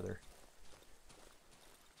northeast, rather.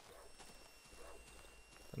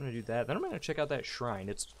 I'm gonna do that. Then I'm gonna check out that shrine.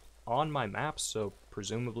 It's on my map, so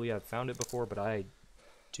presumably I've found it before, but I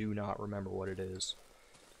do not remember what it is.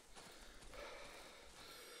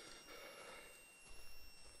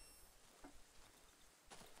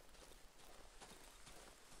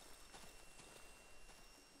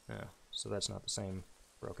 Yeah, so that's not the same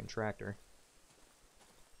broken tractor.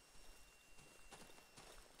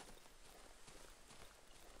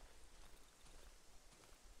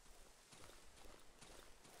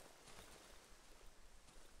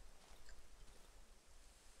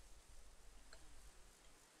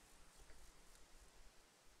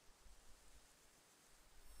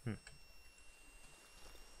 I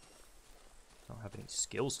don't have any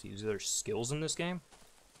skills to use. Are there skills in this game?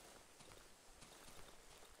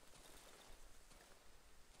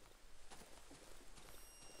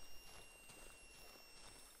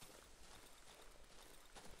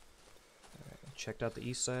 Checked out the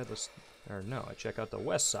east side. Or no, I checked out the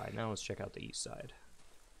west side. Now let's check out the east side.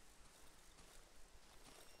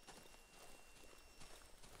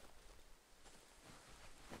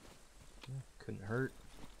 Couldn't hurt.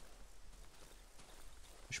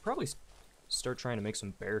 I should probably start trying to make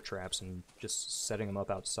some bear traps and just setting them up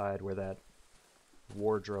outside where that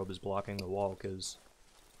wardrobe is blocking the wall, because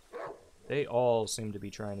they all seem to be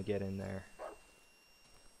trying to get in there.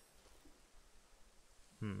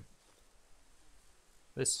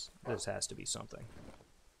 This has to be something.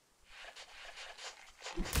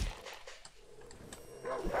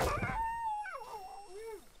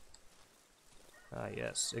 Ah,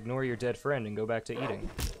 yes. Ignore your dead friend and go back to eating.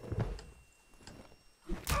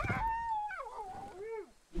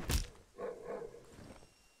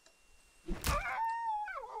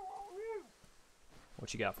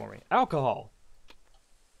 What you got for me? Alcohol!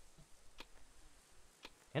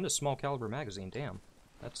 And a small caliber magazine, damn.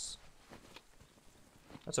 That's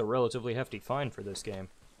a relatively hefty find for this game.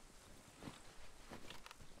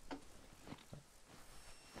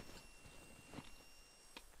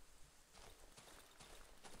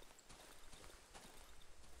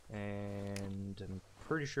 And I'm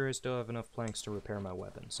pretty sure I still have enough planks to repair my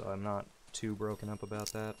weapon, so I'm not too broken up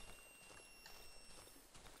about that.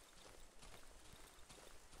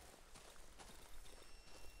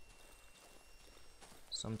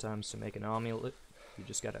 Sometimes to make an amulet, you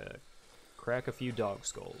just gotta crack a few dog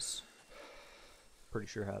skulls. Pretty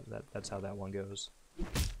sure that's how that one goes.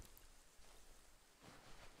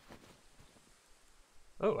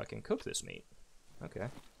 Oh, I can cook this meat. Okay.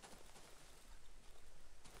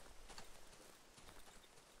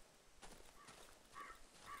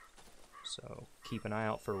 So, keep an eye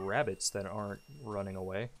out for rabbits that aren't running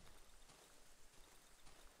away.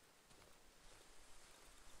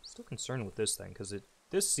 Still concerned with this thing, because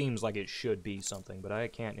this seems like it should be something, but I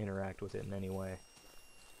can't interact with it in any way.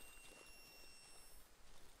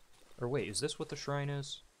 Or wait, is this what the shrine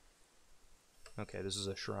is? Okay, this is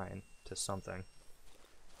a shrine to something.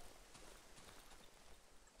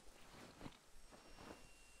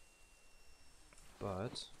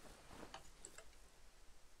 But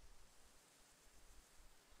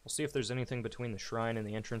we'll see if there's anything between the shrine and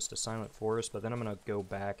the entrance to Silent Forest, but then I'm gonna go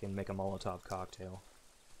back and make a Molotov cocktail.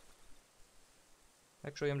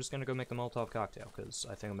 Actually, I'm just gonna go make the Molotov cocktail, because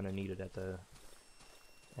I think I'm gonna need it at the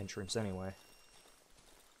entrance anyway.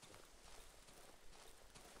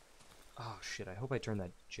 Oh shit, I hope I turned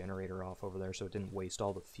that generator off over there so it didn't waste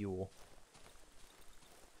all the fuel.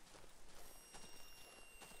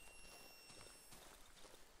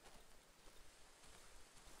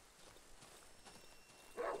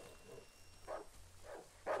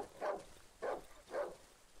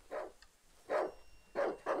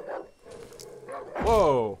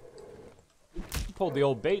 Whoa! Pulled the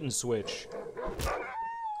old bait and switch.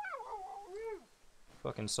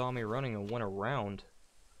 Fucking saw me running and went around.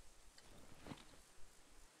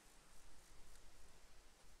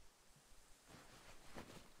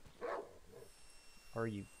 Are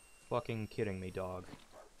you fucking kidding me, dog?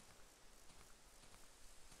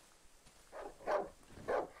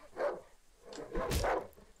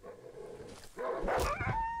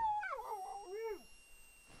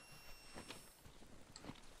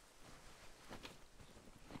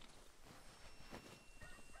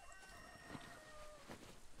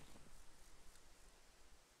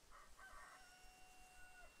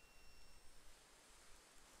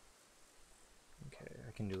 Okay,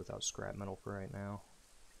 I can do without scrap metal for right now.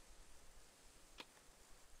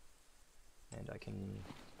 And I can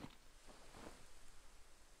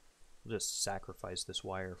just sacrifice this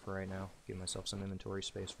wire for right now. Give myself some inventory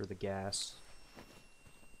space for the gas.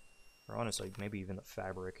 Or honestly, maybe even the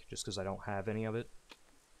fabric, just because I don't have any of it.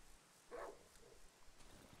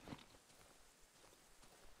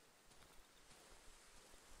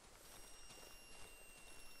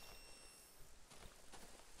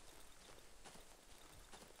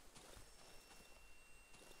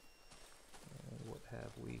 And what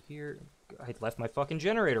have we here? I left my fucking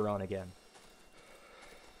generator on again.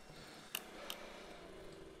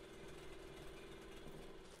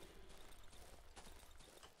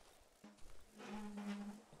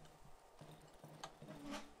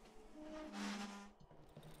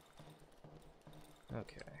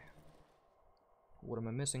 Okay. What am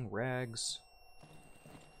I missing? Rags.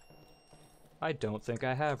 I don't think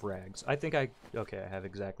I have rags. Okay, I have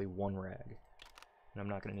exactly one rag. And I'm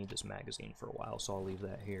not going to need this magazine for a while, so I'll leave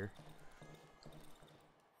that here.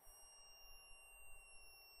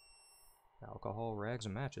 Alcohol, rags,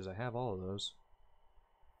 and matches. I have all of those.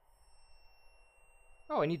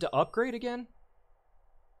 Oh, I need to upgrade again?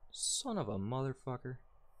 Son of a motherfucker.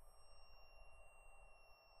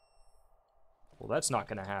 Well, that's not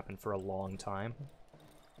going to happen for a long time.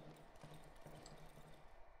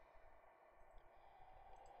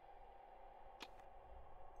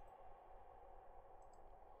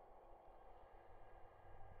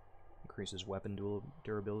 Increases weapon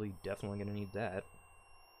durability. Definitely going to need that.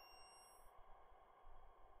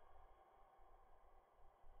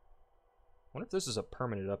 What if this is a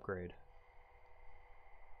permanent upgrade?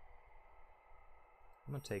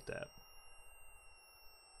 I'm going to take that.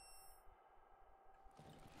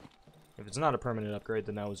 If it's not a permanent upgrade,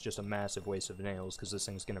 then that was just a massive waste of nails, because this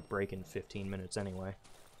thing's going to break in 15 minutes anyway.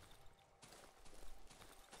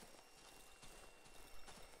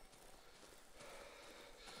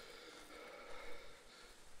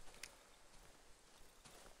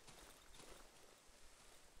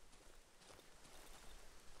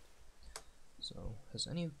 So, has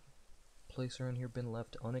any place around here been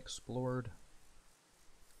left unexplored?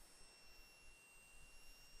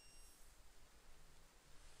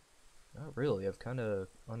 Not really. I've kind of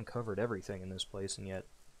uncovered everything in this place, and yet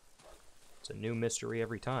it's a new mystery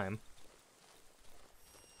every time.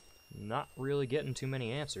 Not really getting too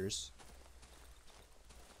many answers.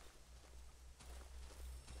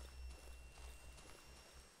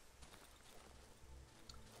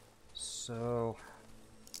 So...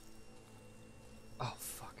 Oh,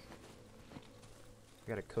 fuck. I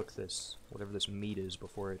gotta cook this, whatever this meat is,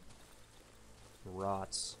 before it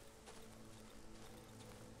rots.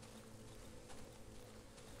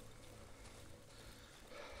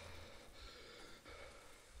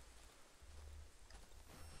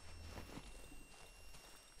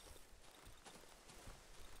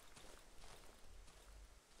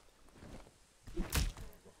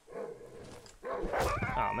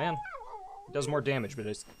 Oh, man. It does more damage, but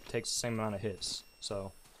it takes the same amount of hits,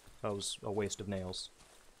 so that was a waste of nails.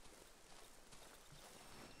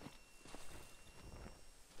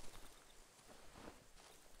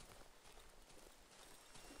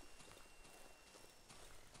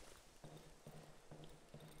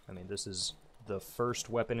 I mean, this is the first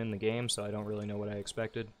weapon in the game, so I don't really know what I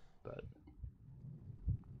expected, but...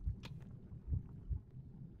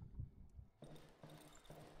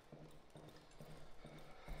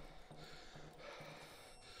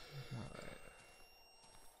 Alright.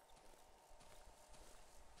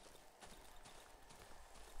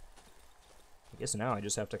 I guess now I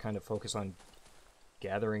just have to kind of focus on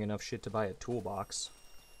gathering enough shit to buy a toolbox.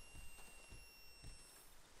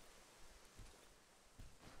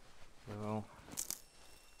 So,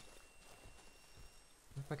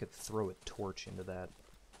 if I could throw a torch into that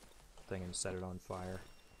thing and set it on fire.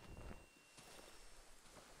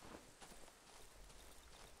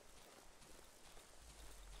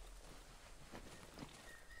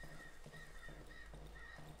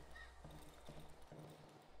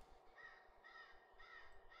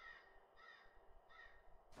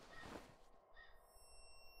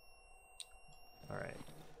 Alright.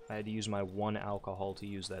 I had to use my 1 alcohol to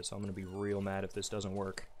use that, so I'm gonna be real mad if this doesn't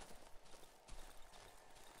work.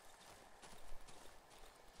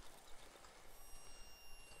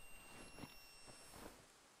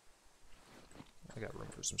 I got room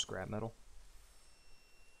for some scrap metal.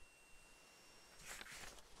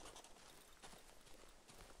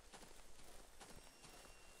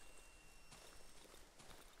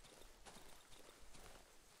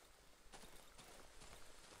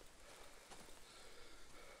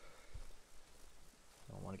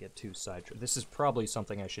 Get too sidetracked. This is probably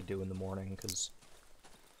something I should do in the morning, because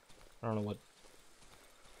I don't know what...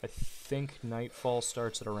 I think nightfall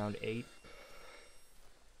starts at around 8.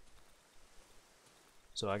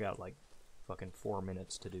 So I got like fucking 4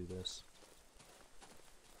 minutes to do this.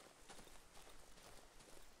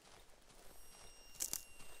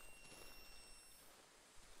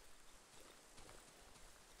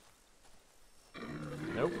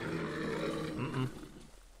 Nope.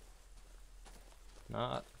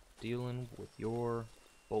 Not dealing with your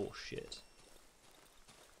bullshit.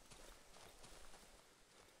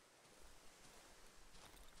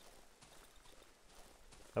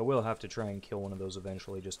 I will have to try and kill one of those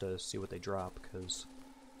eventually just to see what they drop, because,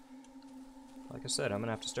 like I said, I'm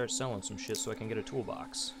gonna have to start selling some shit so I can get a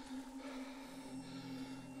toolbox.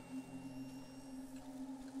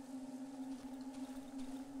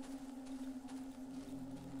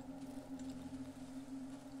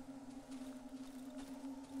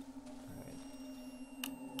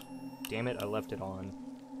 Damn it, I left it on.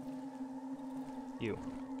 You.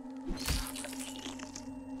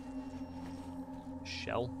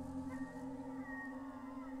 Shell?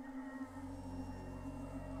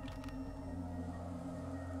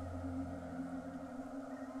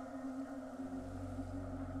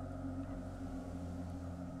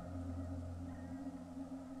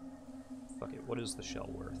 Fuck it, what is the shell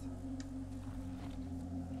worth?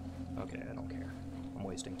 Okay, I don't care. I'm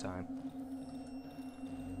wasting time.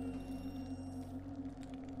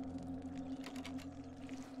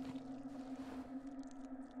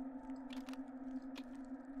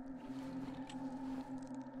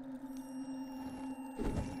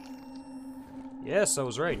 Yes, I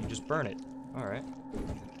was right. You just burn it. Alright.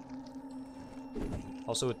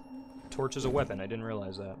 Also, a torch is a weapon. I didn't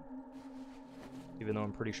realize that. Even though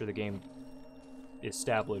I'm pretty sure the game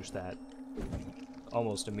established that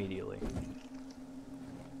almost immediately.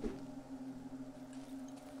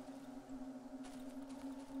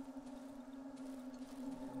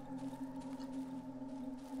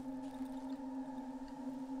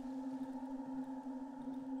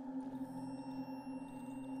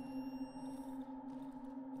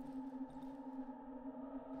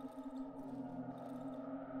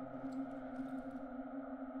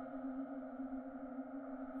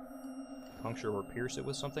 Puncture or pierce it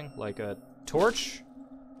with something? Like a torch?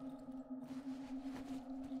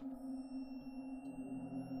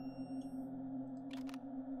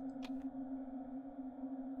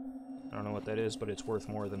 I don't know what that is, but it's worth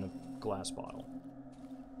more than a glass bottle.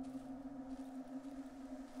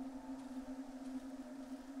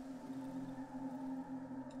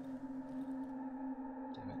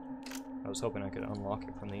 was hoping I could unlock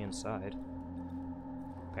it from the inside.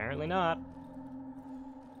 Apparently not.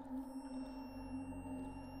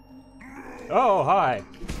 Oh, hi!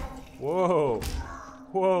 Whoa!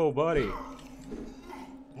 Whoa, buddy!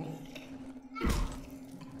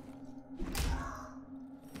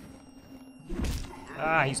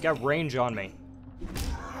 Ah, he's got range on me.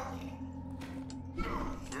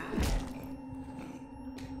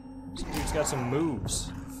 This dude's got some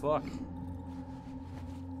moves. Fuck.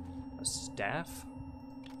 A staff?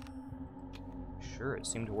 Sure, it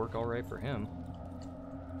seemed to work alright for him.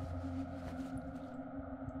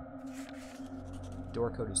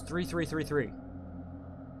 Door code is 3333.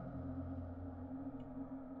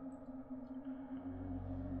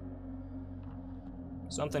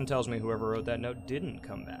 Something tells me whoever wrote that note didn't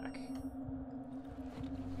come back.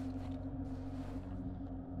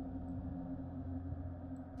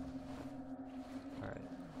 Alright,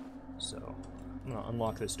 so I'm gonna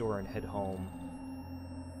unlock this door and head home.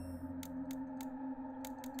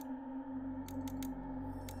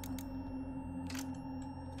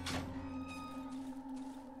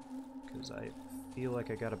 Because I feel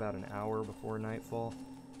like I got about an hour before nightfall.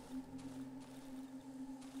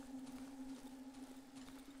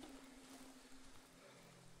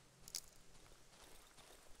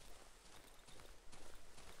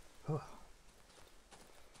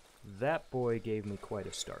 That boy gave me quite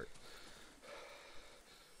a start.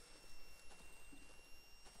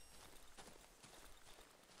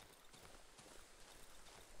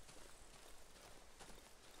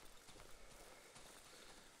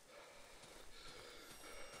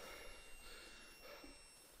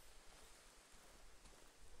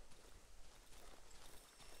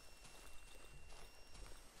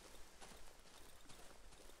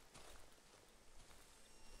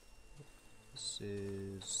 This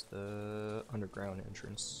is the underground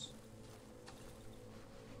entrance.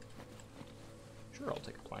 Sure, I'll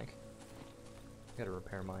take a plank. Gotta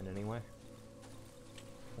repair mine anyway.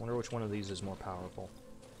 I wonder which one of these is more powerful.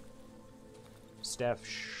 Staff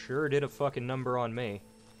sure did a fucking number on me.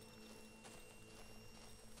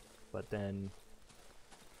 But then,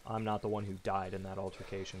 I'm not the one who died in that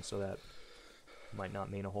altercation, so that might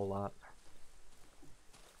not mean a whole lot.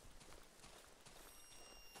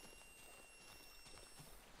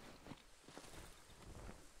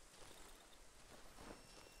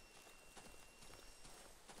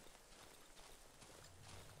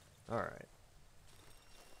 Alright.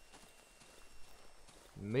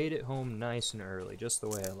 Made it home nice and early, just the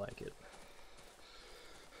way I like it.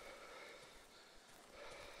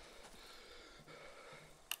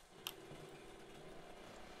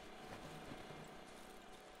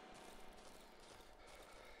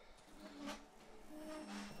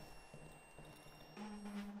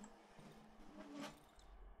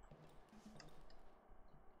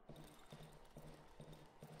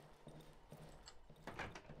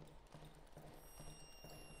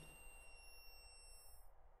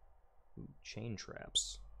 Chain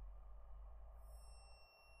traps.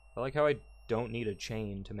 I like how I don't need a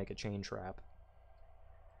chain to make a chain trap.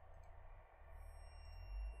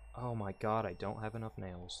 Oh my god, I don't have enough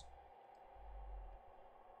nails.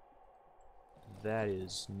 That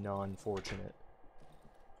is non-fortunate.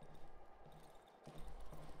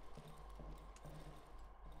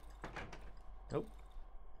 Nope.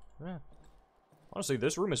 Yeah. Honestly,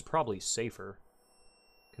 this room is probably safer,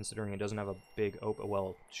 considering it doesn't have a big open.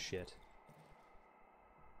 Well, shit.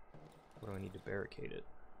 What do I need to barricade it?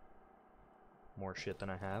 More shit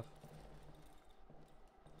than I have.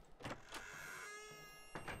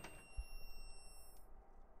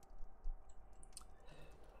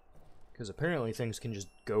 Because apparently things can just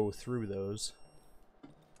go through those.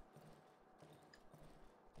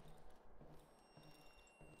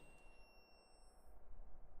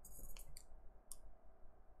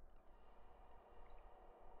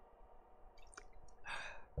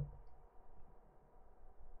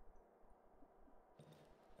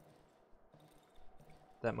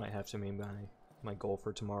 That might have to be my goal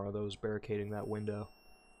for tomorrow, though, is barricading that window.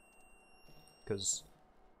 Because,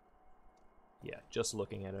 yeah, just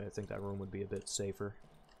looking at it, I think that room would be a bit safer.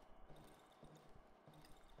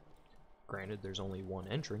 Granted, there's only one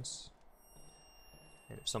entrance.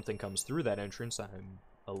 And if something comes through that entrance, I'm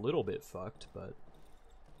a little bit fucked, but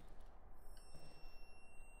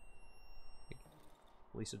at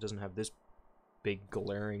least it doesn't have this big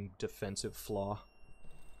glaring defensive flaw.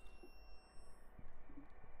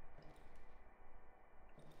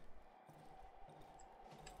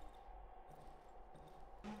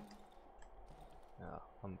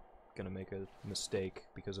 I'm gonna make a mistake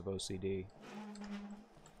because of OCD.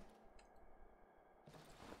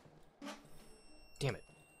 Damn it.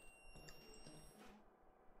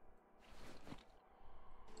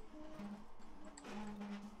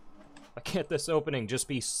 Why can't this opening just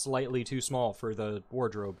be slightly too small for the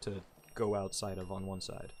wardrobe to go outside of on one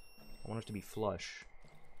side? I want it to be flush.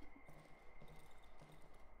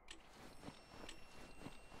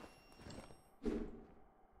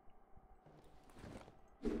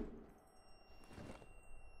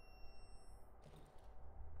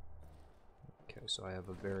 Okay, so I have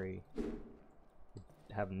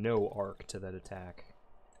have no arc to that attack.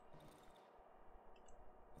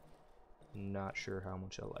 Not sure how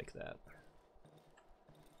much I like that.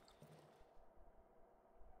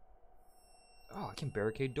 Oh, I can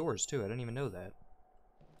barricade doors too. I didn't even know that.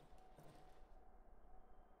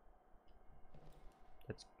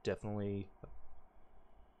 That's definitely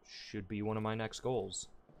should be one of my next goals.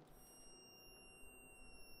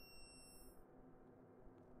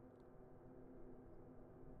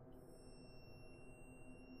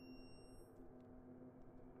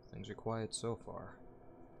 Things are quiet so far.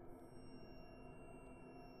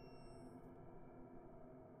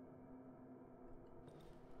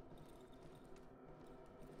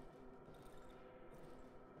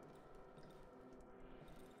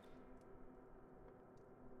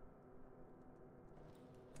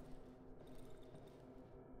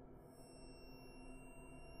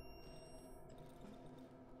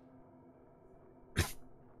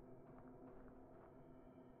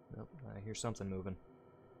 Nope, I hear something moving.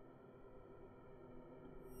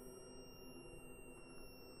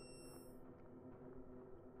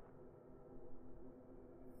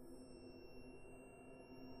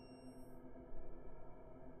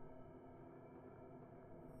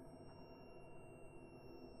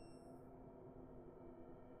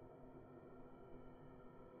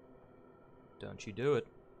 Don't you do it.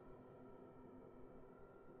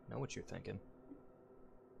 Know what you're thinking.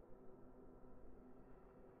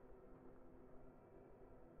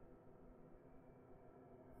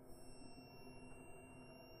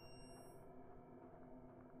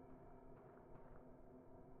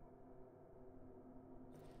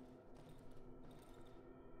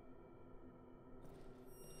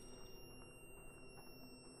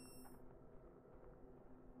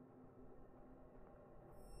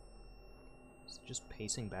 Is it just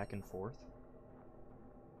pacing back and forth?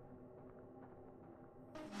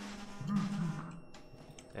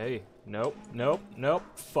 Hey, nope, nope, nope,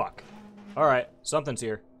 fuck. Alright, something's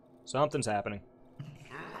here. Something's happening.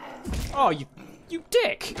 Oh, you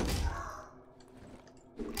dick!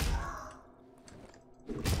 Get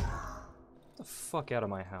the fuck out of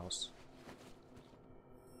my house.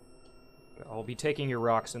 I'll be taking your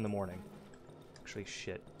rocks in the morning. Actually,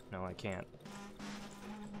 shit. No, I can't.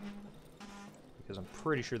 Because I'm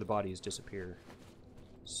pretty sure the bodies disappear.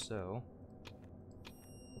 So,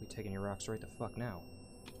 I'll be taking your rocks right the fuck now.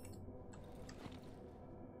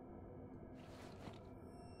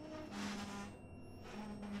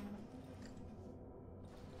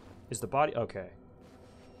 Is the body... okay.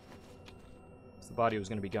 If the body was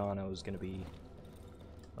going to be gone, I was going to be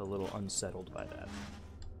a little unsettled by that.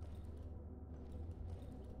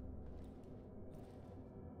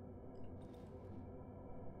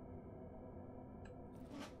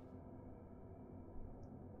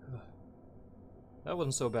 That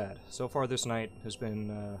wasn't so bad. So far this night has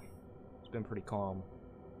been pretty calm.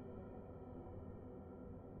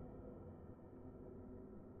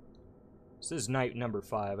 This is night number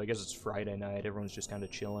 5. I guess it's Friday night. Everyone's just kind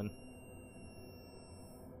of chilling.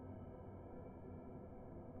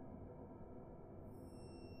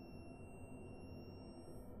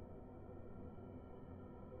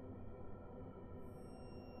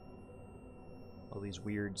 All these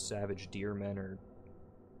weird savage deer men are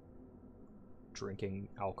drinking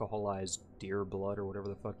alcoholized deer blood or whatever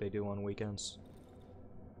the fuck they do on weekends.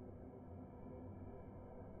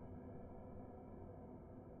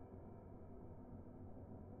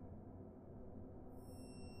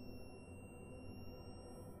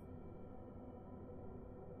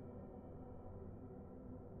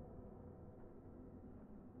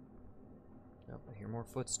 Oh, I hear more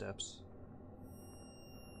footsteps.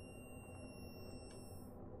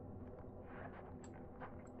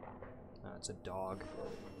 It's a dog.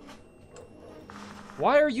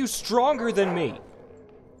 Why are you stronger than me?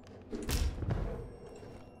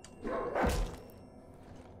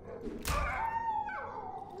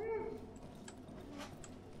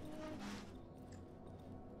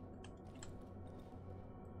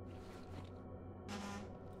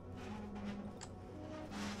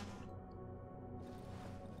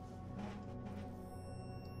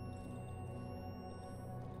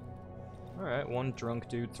 Alright, one drunk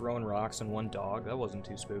dude throwing rocks and one dog. That wasn't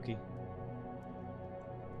too spooky.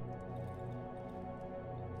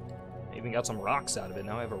 I even got some rocks out of it.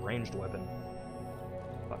 Now I have a ranged weapon.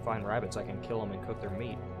 Fuck. find rabbits, I can kill them and cook their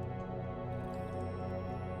meat.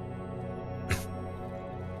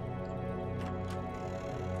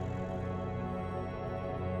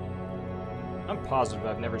 I'm positive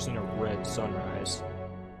I've never seen a red sunrise.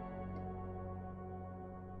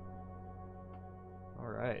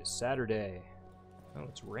 Alright, Saturday. Oh,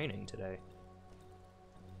 it's raining today.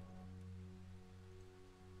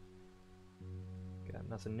 Got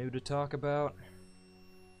nothing new to talk about.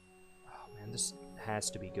 Oh man, this has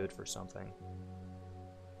to be good for something.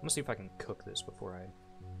 I'm gonna see if I can cook this before I...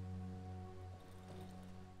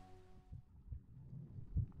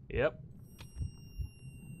 Yep.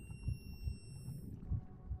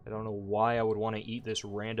 I don't know why I would want to eat this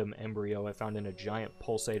random embryo I found in a giant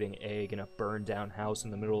pulsating egg in a burned down house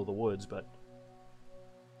in the middle of the woods, but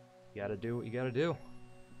you gotta do what you gotta do.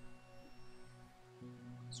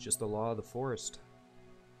 It's just the law of the forest.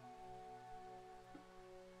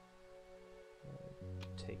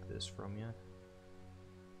 Take this from you.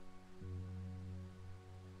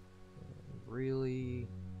 Really?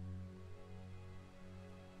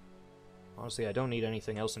 Honestly, I don't need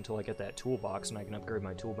anything else until I get that toolbox and I can upgrade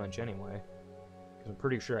my tool bench anyway. Because I'm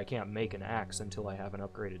pretty sure I can't make an axe until I have an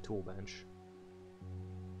upgraded tool bench.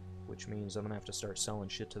 Which means I'm gonna have to start selling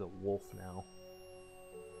shit to the wolf now.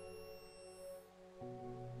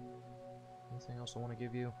 Anything else I want to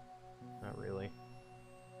give you? Not really.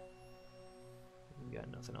 We got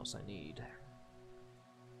nothing else I need.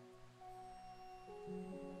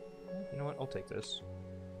 You know what? I'll take this.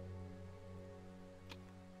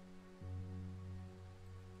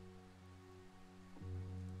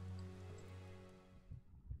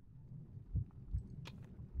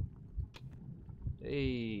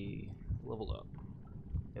 Hey, leveled up.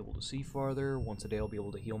 Able to see farther. Once a day I'll be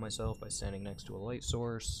able to heal myself by standing next to a light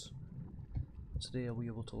source. Once a day I'll be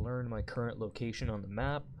able to learn my current location on the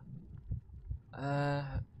map. I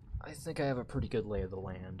think I have a pretty good lay of the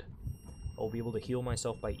land. I'll be able to heal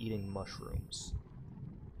myself by eating mushrooms.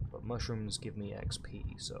 But mushrooms give me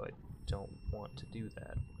XP, so I don't want to do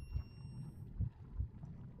that.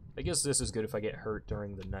 I guess this is good if I get hurt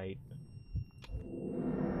during the night.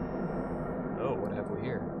 Oh, what have we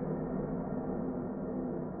here?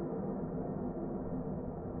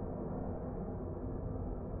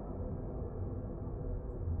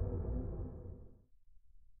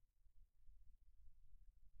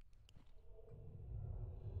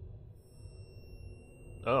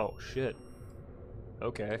 Oh, shit.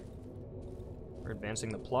 Okay. We're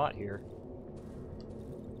advancing the plot here.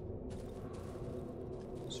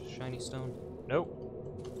 Is it a shiny stone? Nope.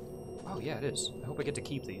 Oh, yeah, it is. I hope I get to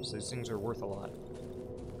keep these. These things are worth a lot.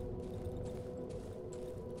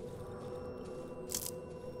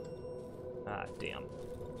 Ah, damn.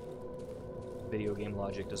 Video game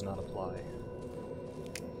logic does not apply.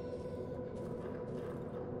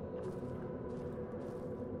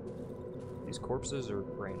 These corpses or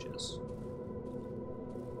branches?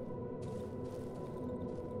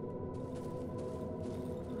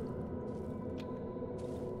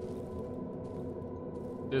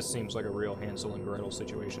 This seems like a real Hansel and Gretel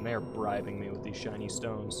situation. They are bribing me with these shiny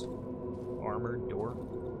stones. Armored door?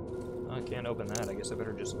 Oh, I can't open that. I guess I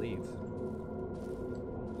better just leave.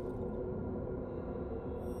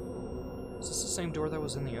 Is this the same door that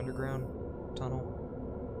was in the underground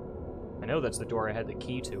tunnel? I know that's the door I had the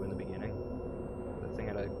key to in the beginning. The thing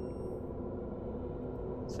had a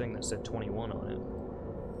thing that said 21 on it.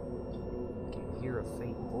 I can hear a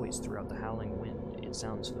faint voice throughout the howling wind. It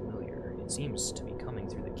sounds familiar. It seems to be coming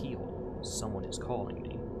through the keyhole. Someone is calling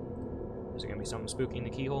me. Is there gonna be something spooky in the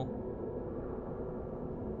keyhole?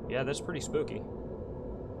 Yeah, that's pretty spooky.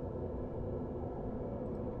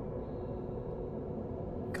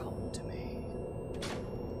 Come to me.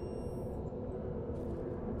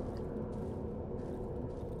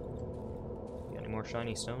 Got any more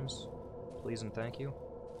shiny stones? Please and thank you.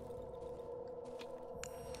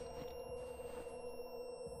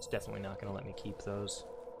 It's definitely not gonna let me keep those.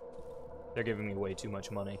 They're giving me way too much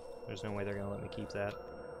money. There's no way they're gonna let me keep that.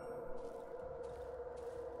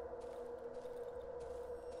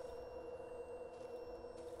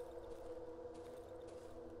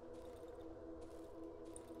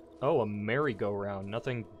 Oh, a merry-go-round.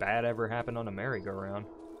 Nothing bad ever happened on a merry-go-round.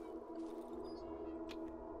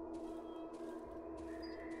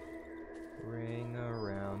 Ring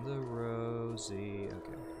around the rosy.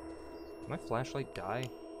 Okay. Did my flashlight die?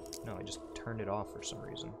 No, I just turned it off for some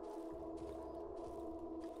reason.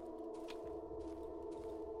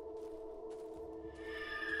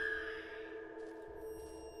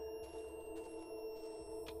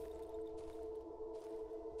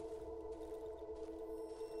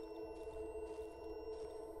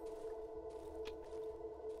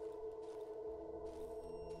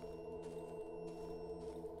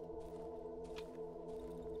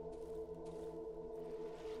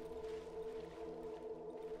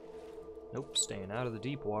 Nope, staying out of the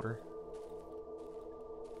deep water.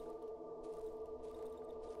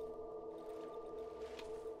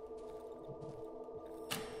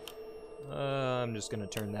 I'm just gonna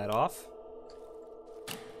turn that off.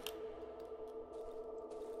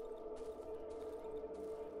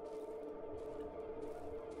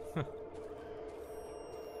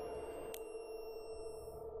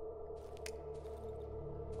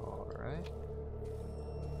 Alright.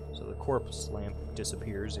 So the corpse lamp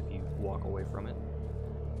disappears if you walk away from it.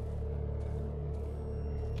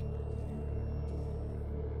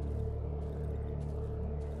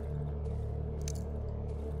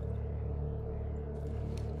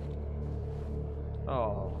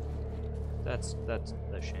 Oh, that's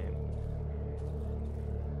a shame.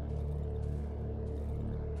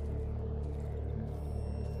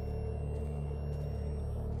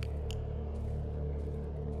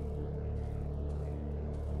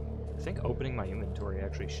 I think opening my inventory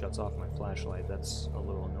actually shuts off my flashlight. That's a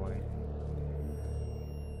little annoying.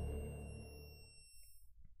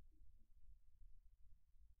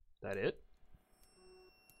 That it?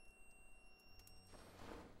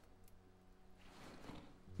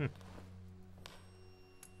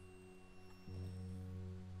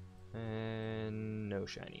 And no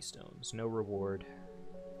shiny stones. No reward.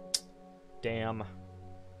 Damn.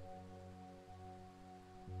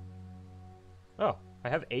 Oh, I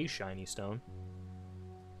have a shiny stone.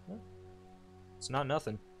 It's not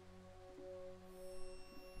nothing.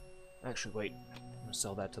 Actually, wait. I'm gonna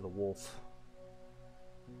sell that to the wolf.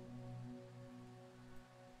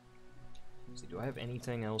 Let's see, do I have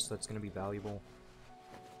anything else that's gonna be valuable?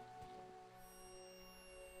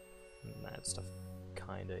 That stuff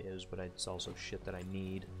kinda is, but it's also shit that I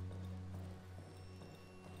need.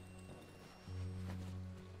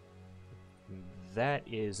 That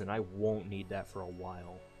is, and I won't need that for a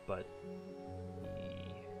while, but...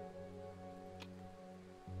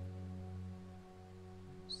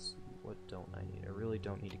 Let's see, what don't I need? I really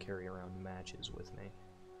don't need to carry around matches with me.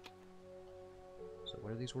 So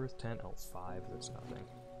what are these worth? 10? Oh, 5, that's nothing.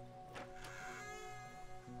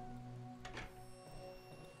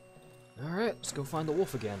 Alright, let's go find the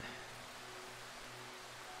wolf again.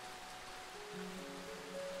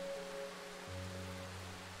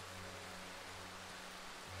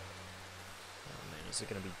 Oh man, is it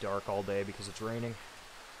gonna be dark all day because it's raining?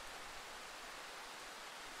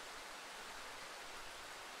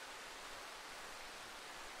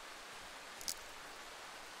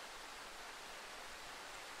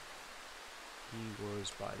 He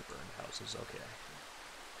was by the burned houses, okay.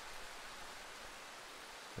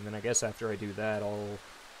 And then I guess after I do that, I'll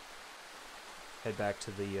head back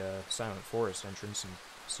to the Silent Forest entrance and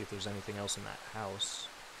see if there's anything else in that house.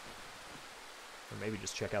 Or maybe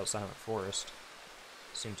just check out Silent Forest.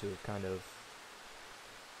 Seem to have kind of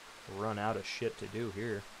run out of shit to do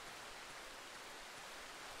here.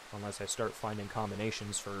 Unless I start finding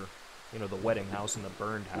combinations for, you know, the wedding house and the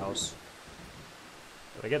burned house.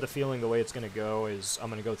 But I get the feeling the way it's going to go is I'm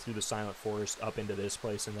going to go through the Silent Forest up into this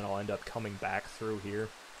place, and then I'll end up coming back through here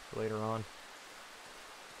later on.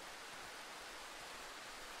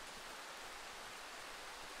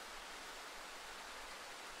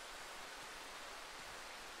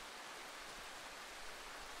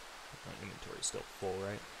 My inventory's still full,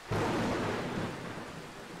 right?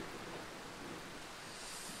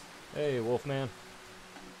 Hey, Wolfman.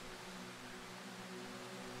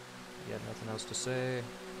 You got nothing else to say?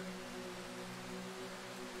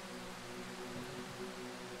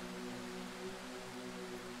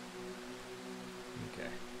 Okay.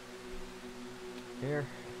 Here,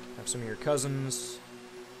 have some of your cousins.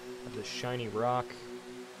 Have this shiny rock.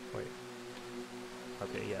 Wait.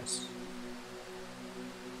 Okay, yes.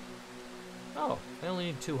 Oh, I only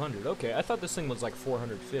need 200. Okay, I thought this thing was like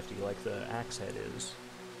 450, like the axe head is.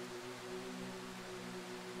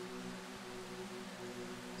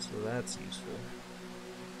 So that's useful.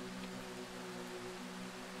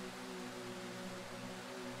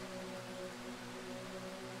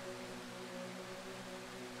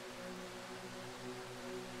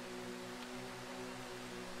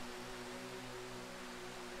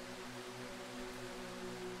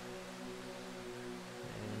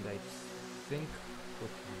 And I think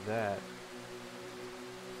with that,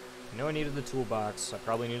 I know I needed the toolbox. I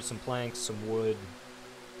probably needed some planks, some wood.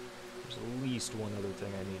 There's at least one other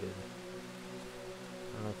thing I needed.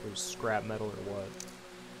 I don't know if it was scrap metal or what.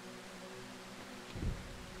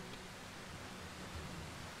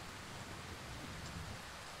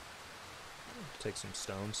 Take some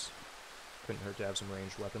stones. Couldn't hurt to have some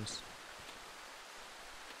ranged weapons.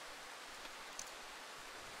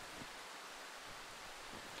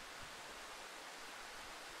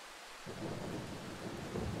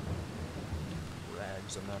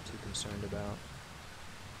 not too concerned about.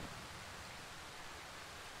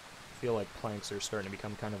 I feel like planks are starting to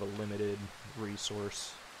become kind of a limited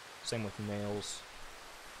resource. Same with nails.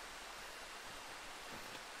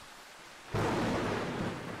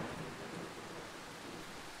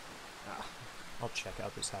 I'll check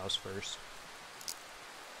out this house first.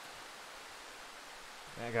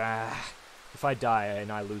 If I die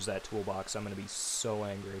and I lose that toolbox, I'm gonna be so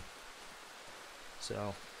angry.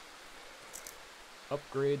 So,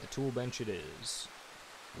 upgrade the tool bench it is.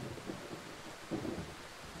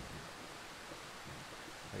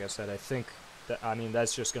 Like I said, I think that, I mean,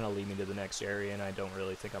 that's just gonna lead me to the next area, and I don't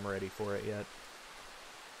really think I'm ready for it yet.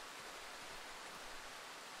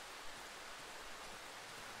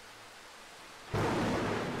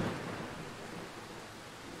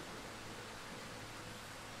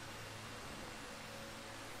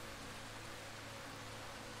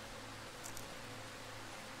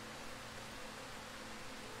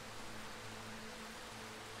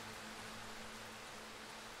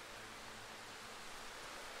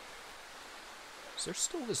 Is there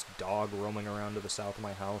still this dog roaming around to the south of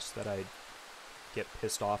my house that I get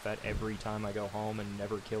pissed off at every time I go home and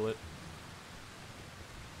never kill it?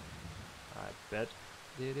 I bet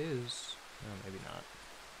it is. No, maybe not.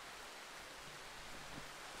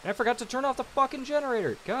 And I forgot to turn off the fucking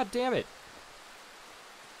generator! God damn it!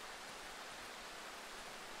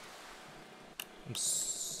 I'm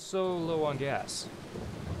so low on gas.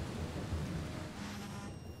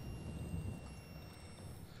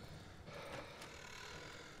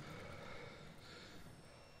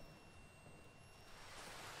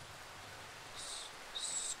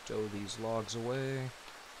 Stow these logs away.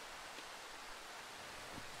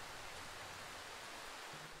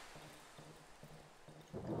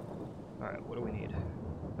 Alright, what do we need?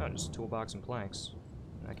 Oh, just a toolbox and planks.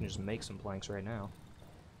 I can just make some planks right now.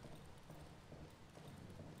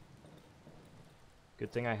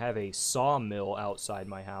 Good thing I have a sawmill outside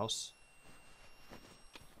my house.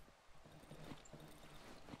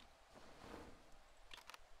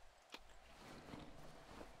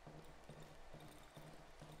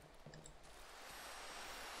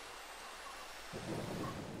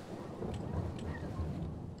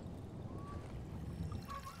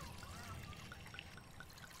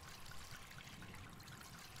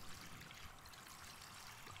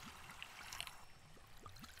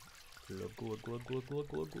 Glug, glug, glug, glug,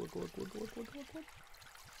 glug, glug, glug, glug, glug, glug, glug, glug, glug.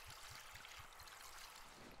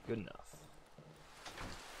 Good enough.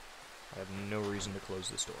 I have no reason to close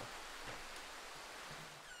this door.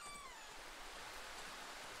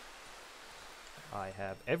 I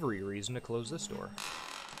have every reason to close this door.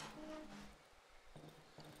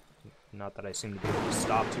 Not that I seem to be able to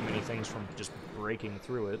stop too many things from just breaking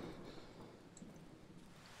through it.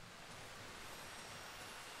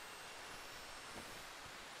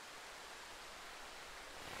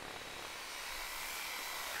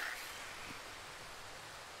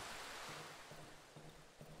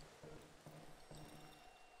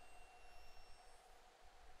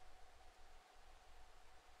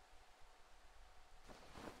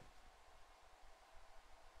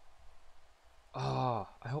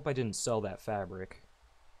 I hope I didn't sell that fabric.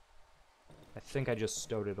 I think I just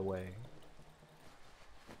stowed it away.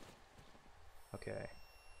 Okay.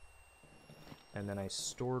 And then I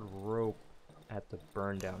stored rope at the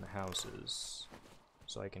burned down houses.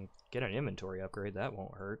 So I can get an inventory upgrade, that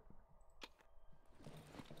won't hurt.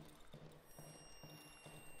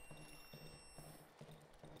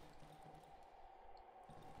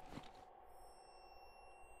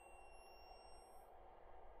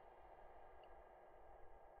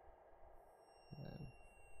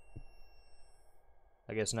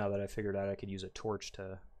 I guess now that I figured out I could use a torch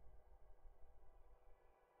to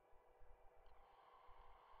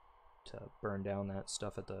burn down that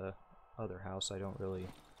stuff at the other house, I don't really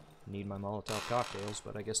need my Molotov cocktails,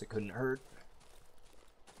 but I guess it couldn't hurt.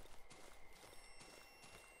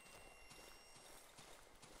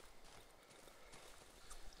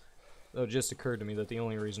 Though it just occurred to me that the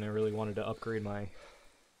only reason I really wanted to upgrade my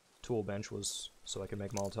tool bench was so I could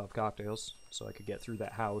make Molotov cocktails, so I could get through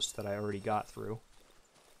that house that I already got through.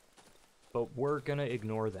 But we're gonna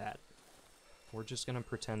ignore that. We're just gonna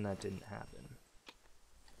pretend that didn't happen.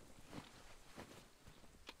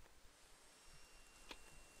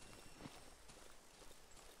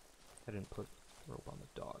 I didn't put rope on the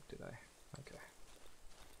dog, did I? Okay.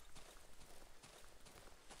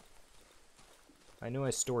 I knew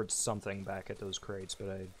I stored something back at those crates, but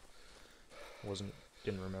I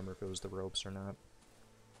didn't remember if it was the ropes or not.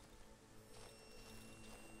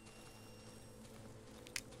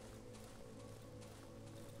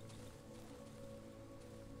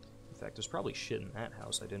 fact, there's probably shit in that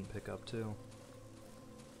house I didn't pick up, too.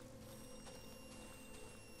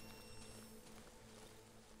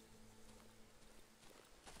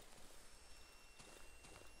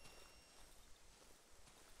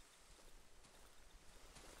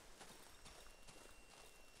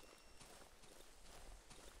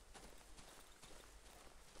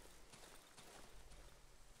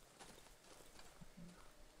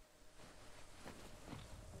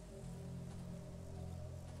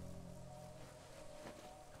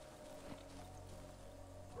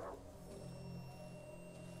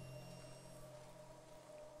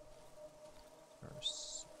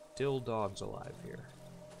 Still dogs alive here.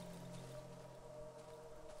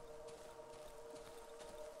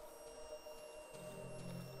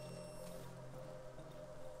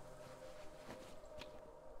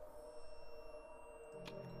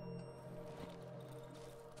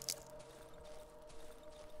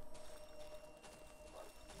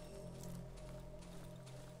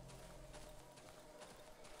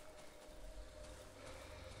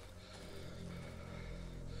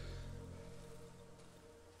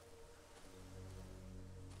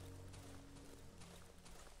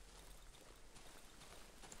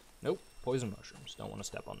 Nope, poison mushrooms. Don't want to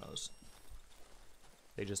step on those.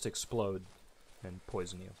 They just explode and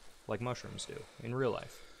poison you, like mushrooms do in real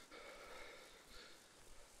life.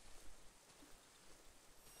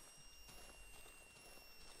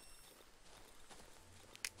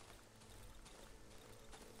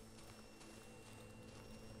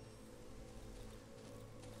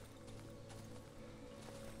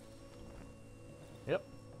 Yep.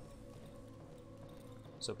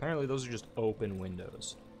 So apparently those are just open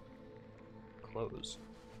windows. Close.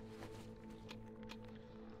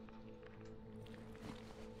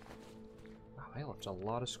 Oh, I left a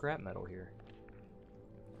lot of scrap metal here.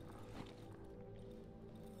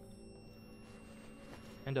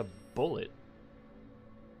 And a bullet.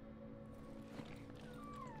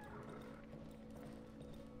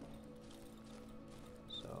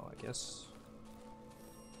 So I guess...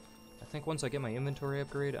 I think once I get my inventory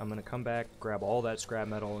upgrade, I'm gonna come back, grab all that scrap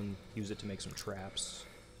metal, and use it to make some traps.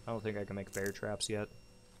 I don't think I can make bear traps yet,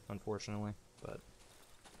 unfortunately, but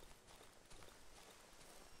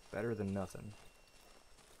better than nothing.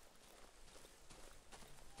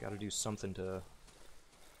 Gotta do something to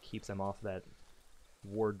keep them off that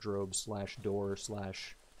wardrobe slash door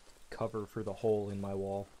slash cover for the hole in my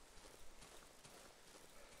wall.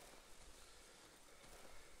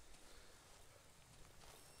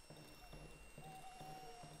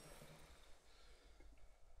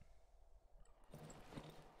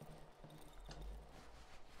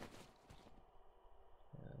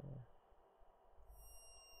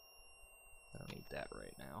 That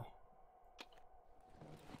right now.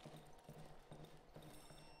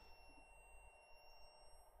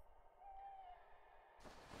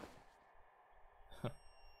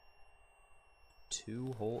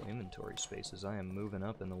 Two whole inventory spaces. I am moving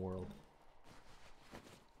up in the world.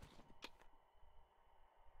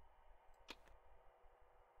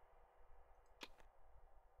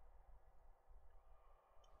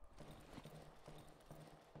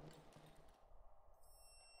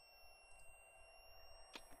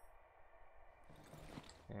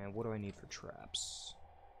 And what do I need for traps?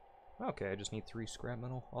 Okay, I just need 3 scrap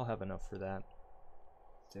metal. I'll have enough for that.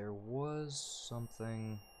 There was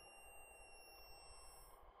something...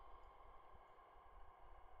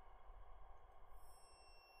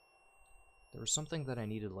 There was something that I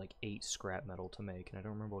needed like 8 scrap metal to make, and I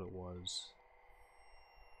don't remember what it was.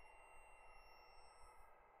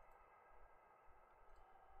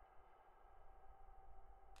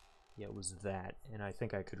 Yeah, it was that, and I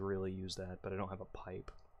think I could really use that, but I don't have a pipe.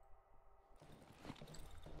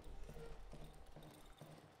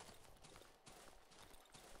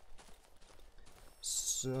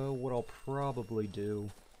 So what I'll probably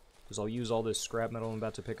do is I'll use all this scrap metal I'm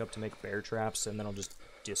about to pick up to make bear traps, and then I'll just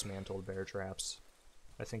dismantle the bear traps.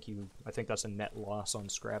 I think that's a net loss on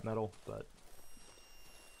scrap metal, but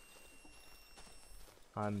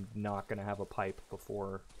I'm not gonna have a pipe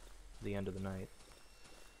before the end of the night.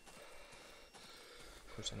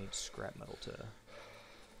 Of course, I need scrap metal to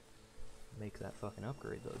make that fucking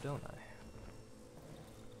upgrade, though, don't I?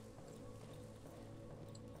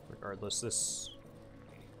 Regardless, this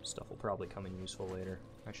stuff will probably come in useful later.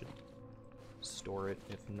 I should store it,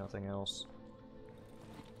 if nothing else.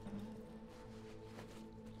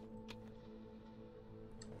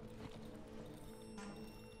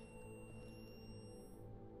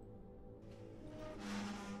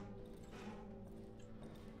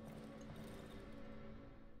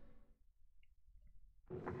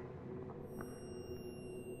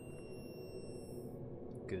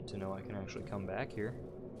 good to know I can actually come back here.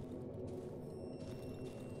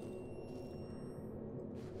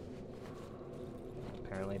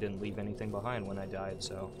 Apparently I didn't leave anything behind when I died,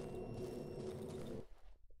 so...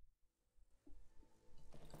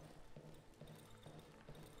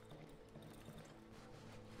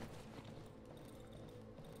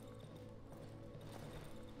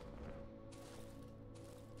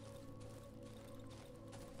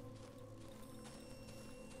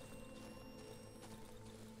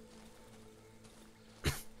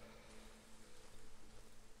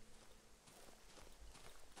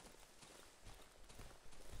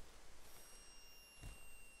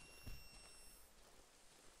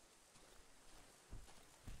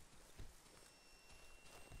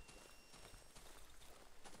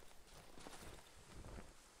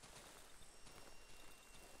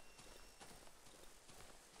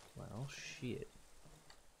 Well, shit.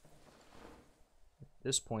 At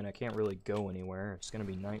this point, I can't really go anywhere. It's gonna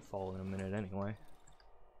be nightfall in a minute anyway.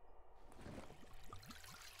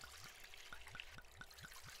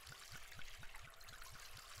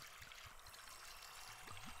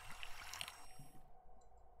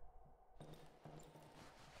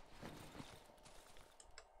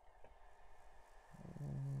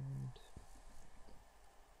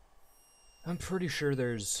 And I'm pretty sure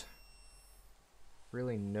there's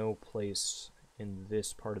really no place in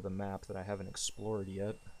this part of the map that I haven't explored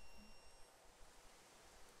yet.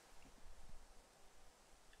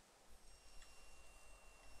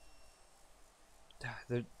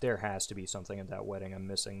 There has to be something at that wedding I'm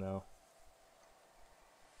missing, though.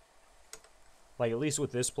 Like, at least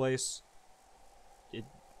with this place,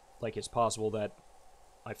 it's possible that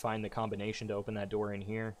I find the combination to open that door in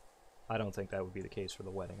here. I don't think that would be the case for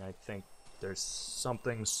the wedding. I think there's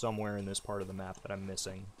something somewhere in this part of the map that I'm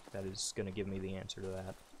missing that is going to give me the answer to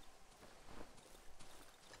that.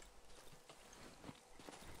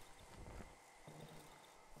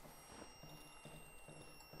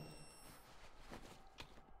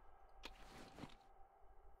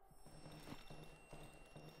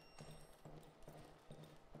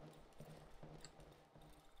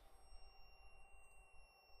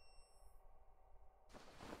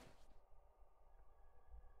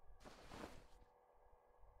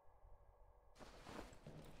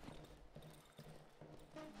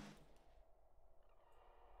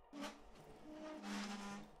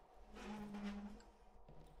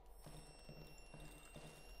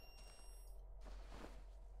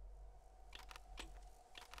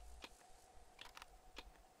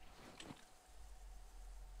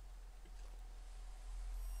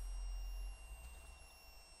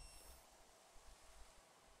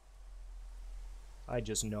 I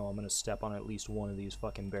just know I'm gonna step on at least one of these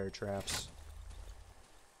fucking bear traps.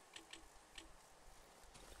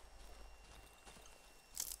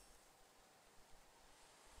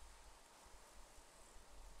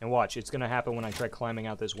 And watch, it's gonna happen when I try climbing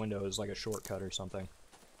out this window as like a shortcut or something.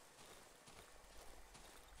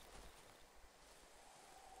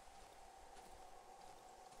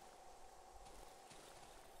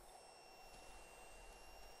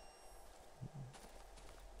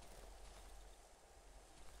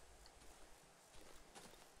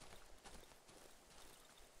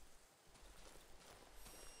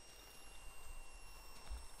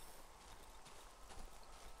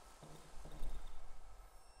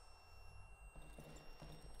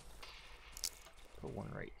 Put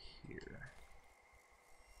one right here.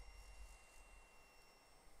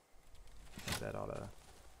 That ought to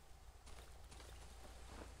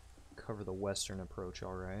cover the western approach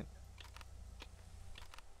all right.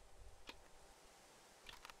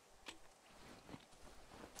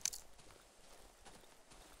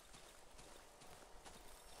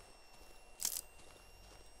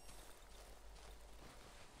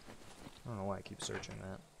 I don't know why I keep searching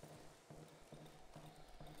that.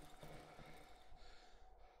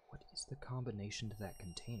 What is the combination to that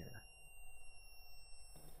container?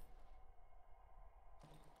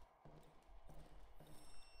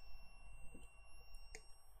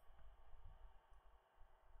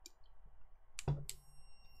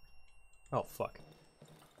 Oh, fuck.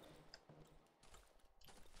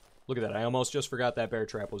 Look at that, I almost just forgot that bear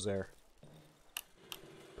trap was there.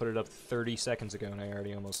 Put it up 30 seconds ago and I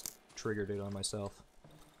already almost triggered it on myself.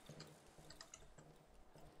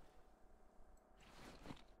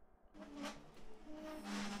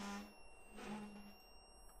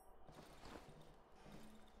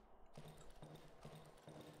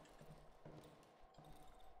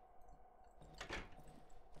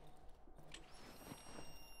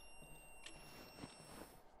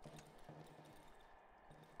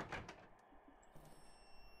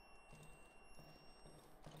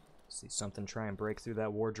 See something try and break through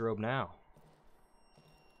that wardrobe now.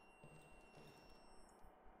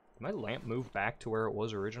 Did my lamp move back to where it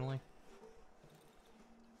was originally?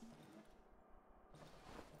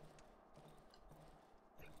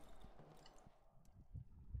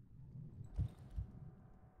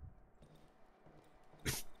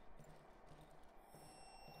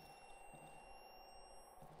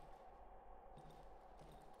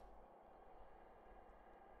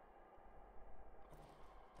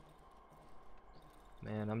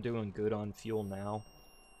 Man, I'm doing good on fuel now,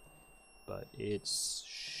 but it's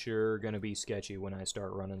sure gonna be sketchy when I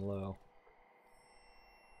start running low.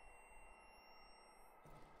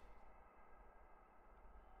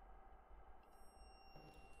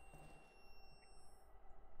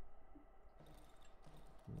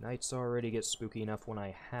 Nights already get spooky enough when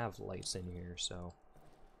I have lights in here, so...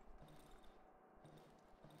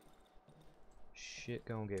 Shit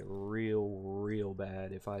gonna get real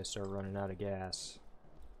bad if I start running out of gas.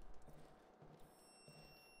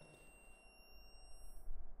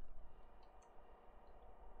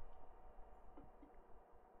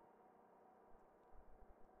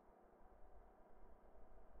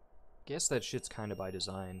 Guess that shit's kind of by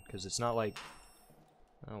design, because it's not like...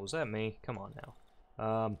 Oh, was that me? Come on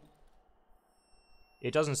now.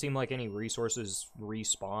 It doesn't seem like any resources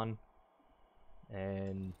respawn,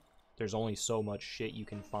 and there's only so much shit you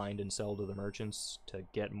can find and sell to the merchants to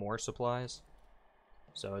get more supplies.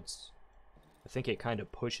 So it's... I think it kind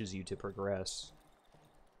of pushes you to progress.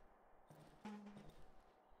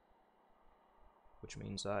 Which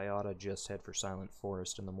means I ought to just head for Silent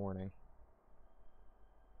Forest in the morning.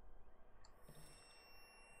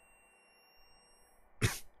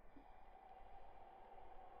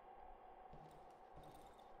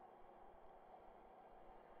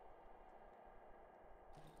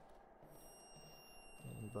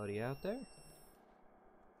 Anybody out there?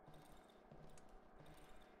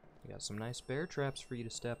 We got some nice bear traps for you to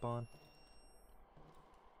step on.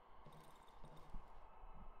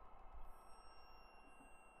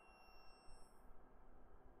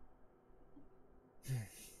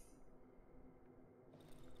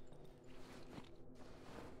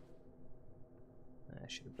 I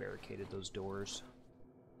should have barricaded those doors.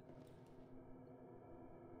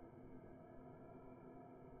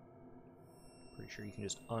 Pretty sure you can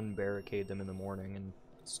just unbarricade them in the morning and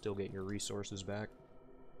still get your resources back.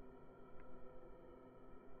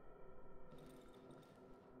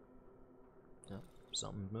 Oh,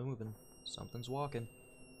 something's moving. Something's walking.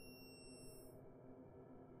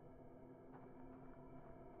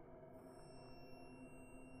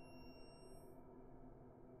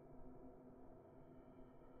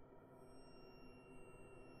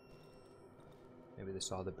 Maybe they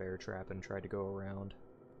saw the bear trap and tried to go around.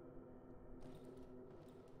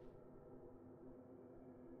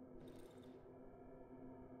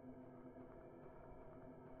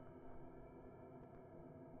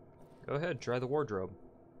 Go ahead, try the wardrobe.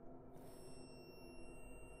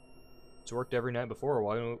 It's worked every night before,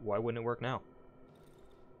 why wouldn't it work now?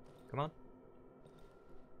 Come on.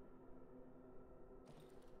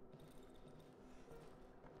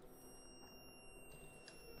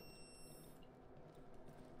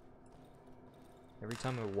 Every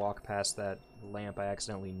time I walk past that lamp, I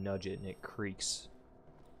accidentally nudge it and it creaks.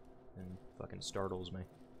 And fucking startles me.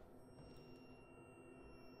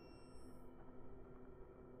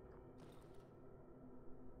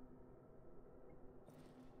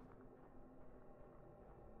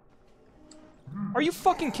 Are you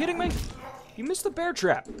fucking kidding me? You missed the bear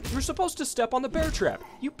trap. You were supposed to step on the bear trap.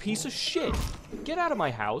 You piece of shit. Get out of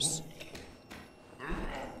my house.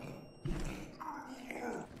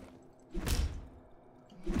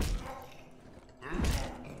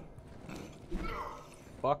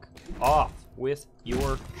 Fuck off with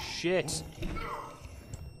your shit.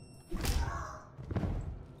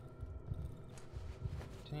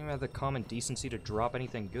 Didn't even have the common decency to drop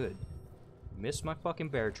anything good. Missed my fucking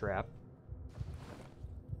bear trap.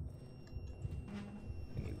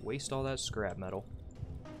 And you waste all that scrap metal.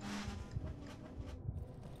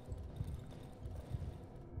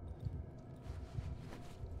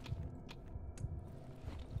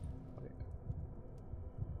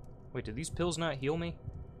 Wait, did these pills not heal me?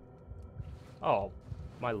 Oh,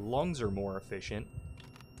 my lungs are more efficient.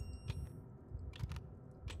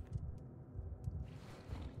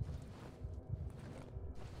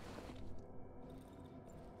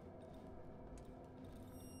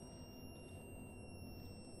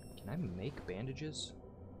 Can I make bandages?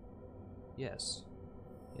 Yes.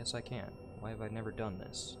 Yes, I can. Why have I never done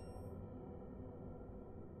this?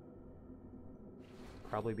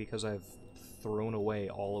 Probably because I've thrown away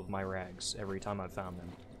all of my rags every time I've found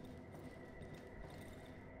them.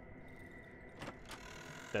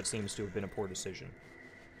 that seems to have been a poor decision.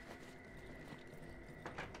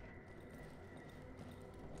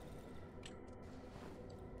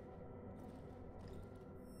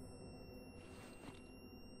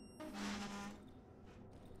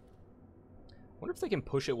 I wonder if they can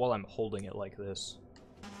push it while I'm holding it like this.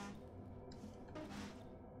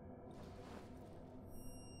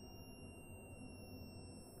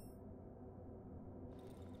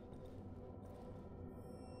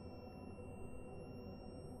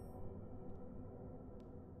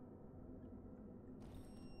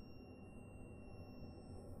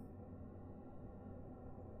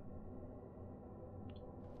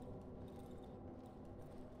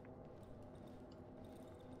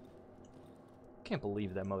 I can't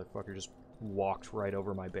believe that motherfucker just walked right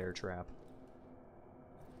over my bear trap.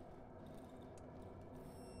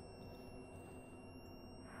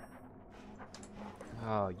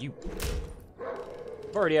 Oh, you...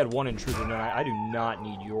 I've already had one intruder tonight. I do not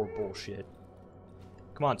need your bullshit.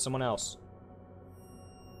 Come on, someone else.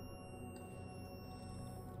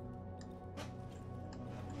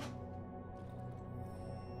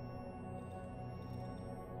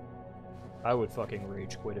 I would fucking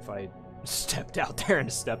rage quit if I stepped out there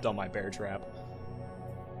and stepped on my bear trap.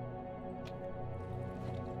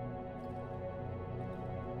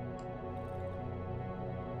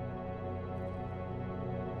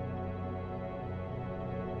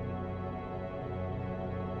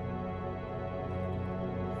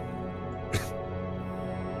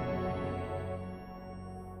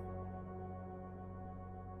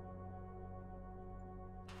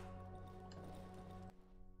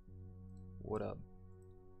 What up?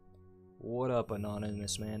 What up,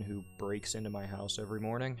 anonymous man who breaks into my house every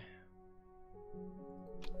morning?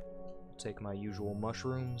 Take my usual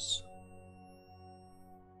mushrooms.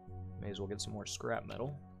 May as well get some more scrap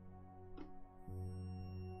metal.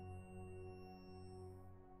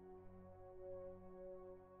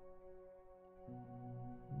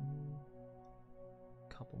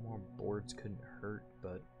 Couple more boards couldn't hurt,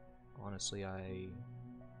 but honestly, I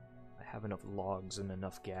have enough logs and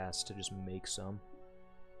enough gas to just make some.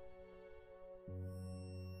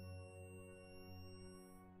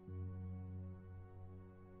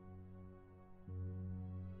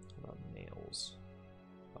 How about nails?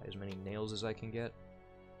 Buy as many nails as I can get.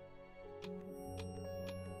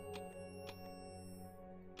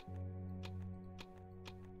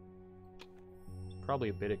 It's probably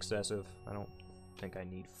a bit excessive. I don't think I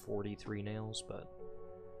need 43 nails, but...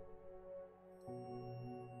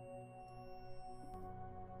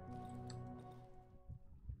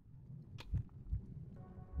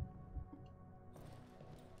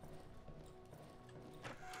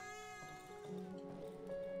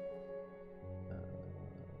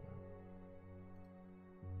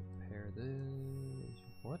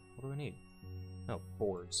 What do I need? Oh,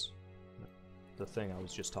 boards. The thing I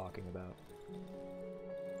was just talking about.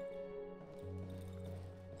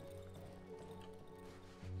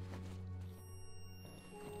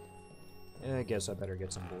 Yeah, I guess I better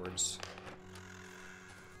get some boards.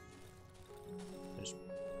 There's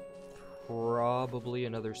probably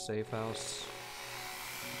another safe house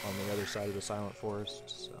on the other side of the Silent Forest,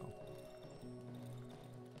 so...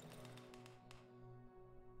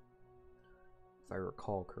 If I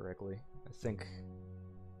recall correctly.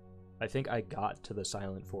 I think I got to the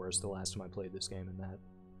Silent Forest the last time I played this game, and that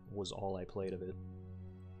was all I played of it.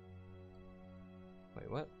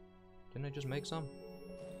 Wait, what? Didn't I just make some?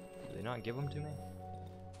 Did they not give them to me?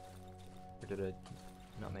 Or did I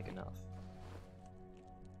not make enough?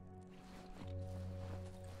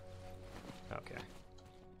 Okay.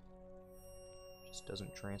 Just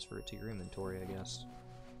doesn't transfer it to your inventory, I guess.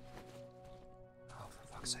 Oh,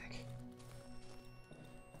 for fuck's sake.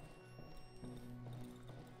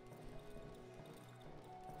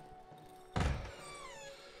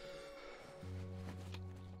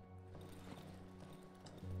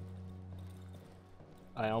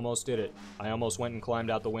 I almost did it. I almost went and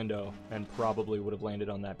climbed out the window and probably would have landed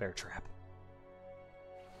on that bear trap.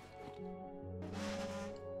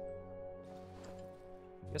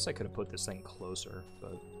 I guess I could have put this thing closer,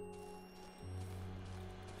 but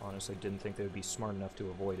honestly didn't think they would be smart enough to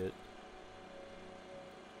avoid it.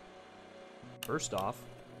 First off,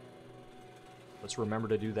 let's remember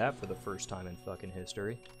to do that for the first time in fucking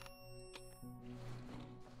history.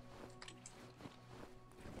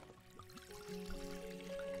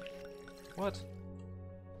 What?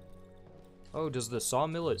 Oh, does the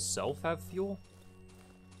sawmill itself have fuel?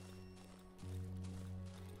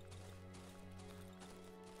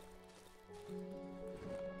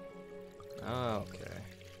 Okay.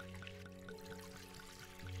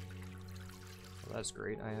 So that's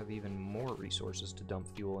great. I have even more resources to dump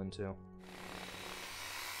fuel into.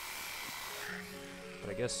 But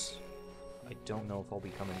I guess I don't know if I'll be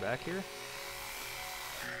coming back here.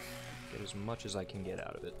 Get as much as I can get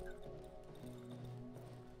out of it.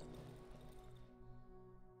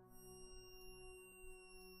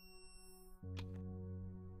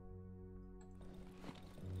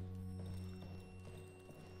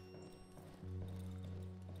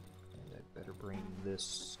 And I better bring this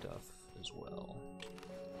stuff as well.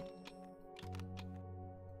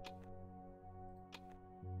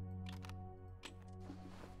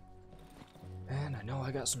 And I know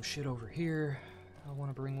I got some shit over here I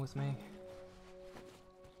want to bring with me.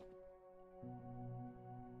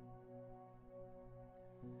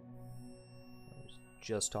 I was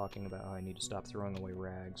just talking about how I need to stop throwing away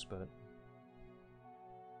rags, but...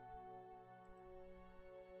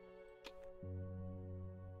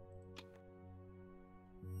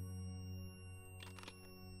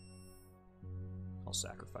 I'll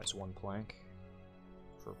sacrifice one plank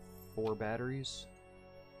for 4 batteries.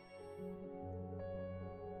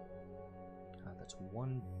 God, that's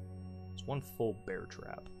one full bear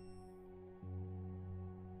trap.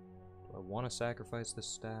 Do I want to sacrifice this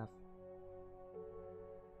staff?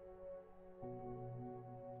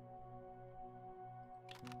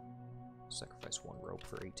 Sacrifice 1 rope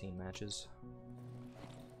for 18 matches.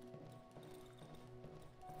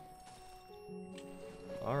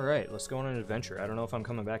 Alright, let's go on an adventure. I don't know if I'm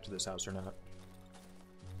coming back to this house or not.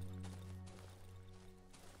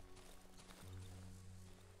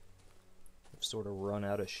 I've sort of run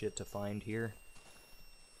out of shit to find here.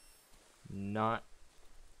 Not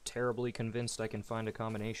terribly convinced I can find a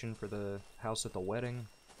combination for the house at the wedding.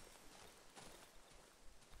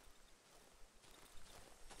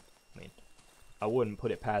 I mean, I wouldn't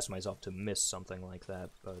put it past myself to miss something like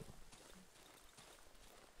that, but...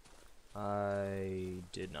 I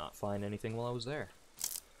did not find anything while I was there.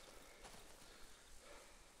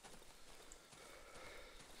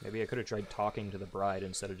 Maybe I could have tried talking to the bride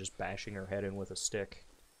instead of just bashing her head in with a stick.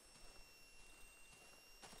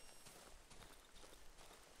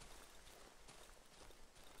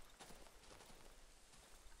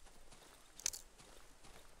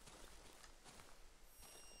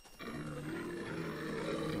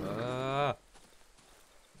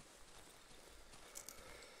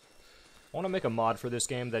 I want to make a mod for this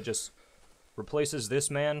game that just replaces this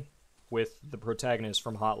man with the protagonist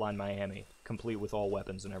from Hotline Miami, complete with all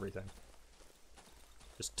weapons and everything.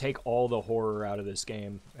 Just take all the horror out of this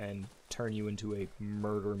game and turn you into a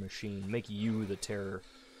murder machine. Make you the terror.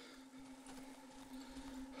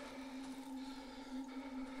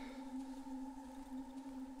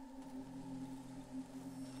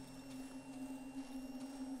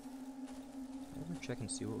 Did I ever check and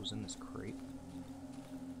see what was in this crate?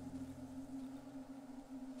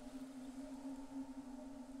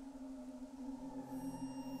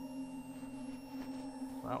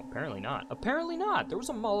 Wow, apparently not. Apparently not! There was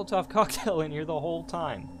a Molotov cocktail in here the whole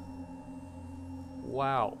time.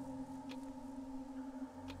 Wow.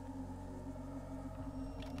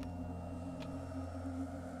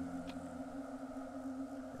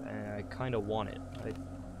 I kinda want it. I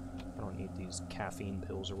don't need these caffeine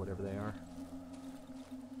pills or whatever they are.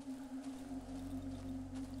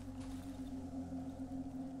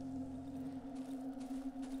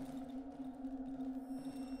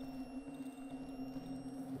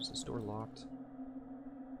 Is this door locked?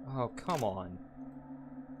 Oh, come on.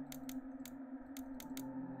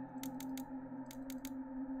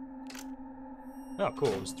 Oh,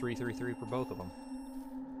 cool. It was 333 for both of them.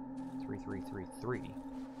 3333.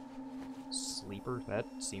 Sleeper? That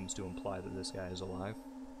seems to imply that this guy is alive.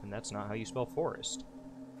 And that's not how you spell forest.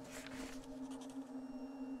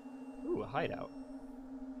 Ooh, a hideout.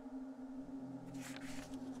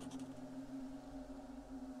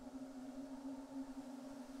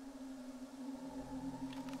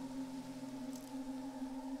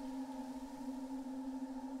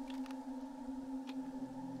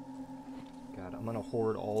 I'm gonna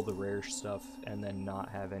hoard all the rare stuff and then not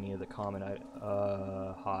have any of the common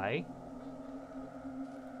hi?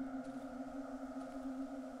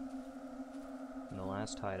 In the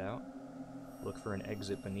last hideout, look for an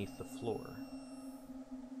exit beneath the floor.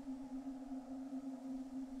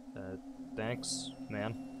 Thanks,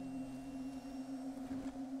 man.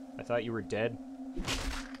 I thought you were dead.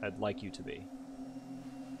 I'd like you to be.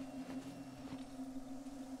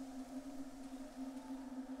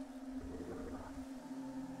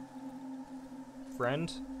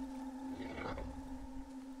 Friend?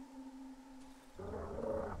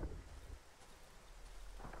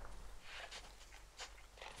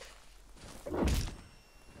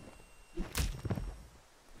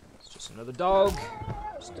 another dog.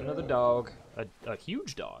 Just another dog. A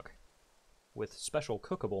huge dog. With special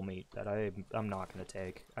cookable meat that I'm not going to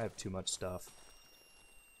take. I have too much stuff.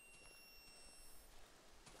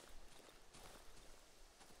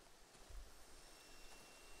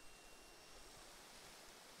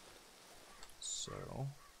 So,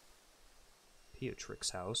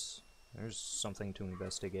 Beatrix's house. There's something to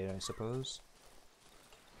investigate, I suppose.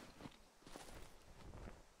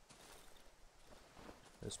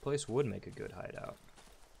 This place would make a good hideout.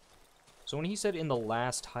 So when he said in the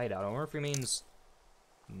last hideout, I wonder if he means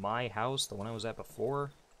my house, the one I was at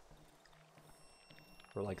before?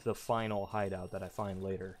 Or like the final hideout that I find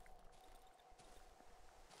later.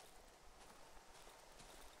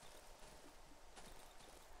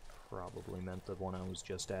 Probably meant the one I was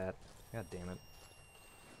just at. God damn it.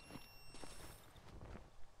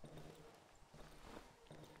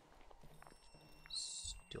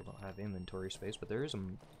 Still don't have inventory space, but there is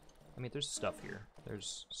I mean, there's stuff here.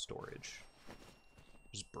 There's storage.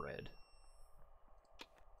 There's bread.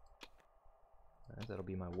 Alright, that'll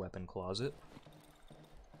be my weapon closet.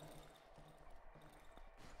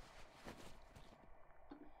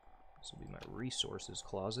 This will be my resources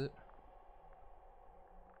closet.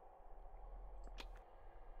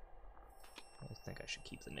 I think I should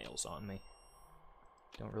keep the nails on me.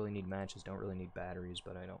 Don't really need matches, don't really need batteries,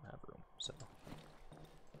 but I don't have room, so...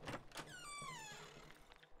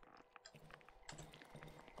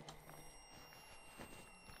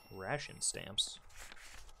 Ration stamps.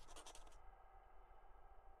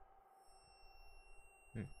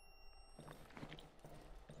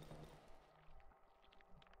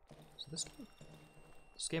 So this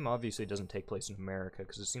game obviously doesn't take place in America,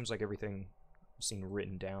 because it seems like everything I've seen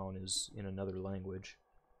written down is in another language.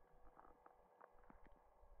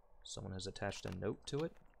 Someone has attached a note to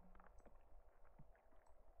it.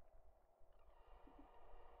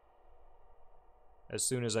 As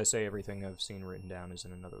soon as I say everything I've seen written down is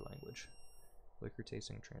in another language. Liquor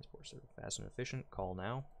tasting, transport service, fast and efficient, call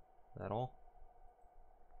now. That all?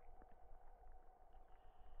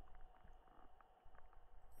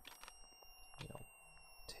 Yeah, I'll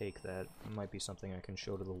take that. It might be something I can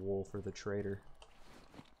show to the wolf or the trader.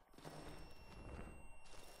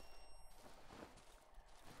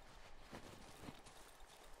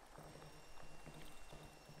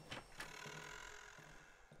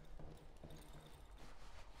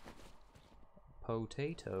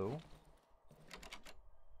 Potato,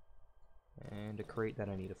 and a crate that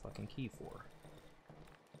I need a fucking key for.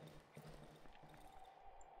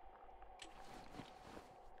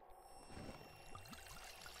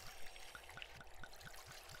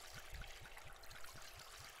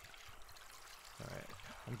 Alright,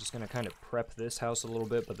 I'm just gonna kind of prep this house a little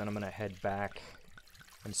bit, but then I'm gonna head back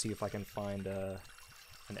and see if I can find an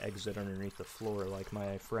exit underneath the floor like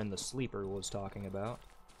my friend the Sleeper was talking about.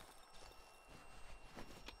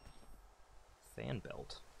 Fan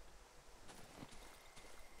belt. I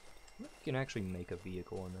wonder if you can actually make a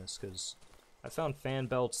vehicle in this, because I found fan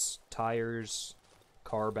belts, tires,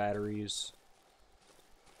 car batteries.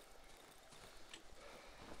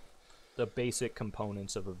 The basic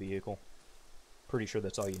components of a vehicle. Pretty sure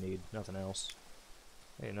that's all you need, nothing else.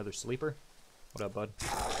 Hey, another sleeper? What up, bud?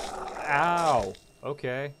 Ow!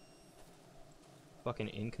 Okay. Fucking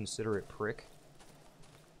inconsiderate prick.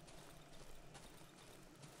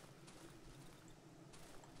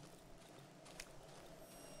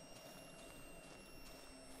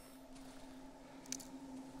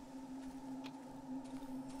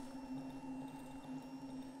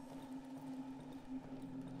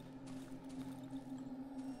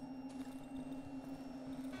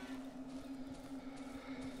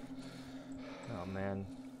 Oh man.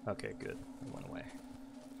 Okay, good. It went away.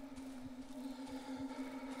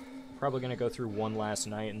 Probably gonna go through one last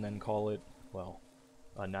night and then call it, well,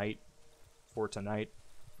 a night for tonight.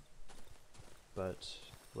 But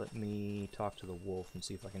let me talk to the wolf and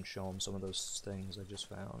see if I can show him some of those things I just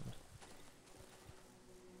found.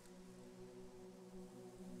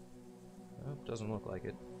 Oh, doesn't look like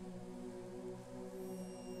it.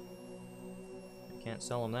 I can't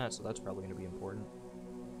sell him that, so that's probably going to be important.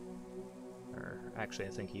 Or, actually, I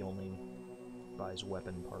think he only buys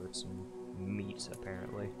weapon parts and meat,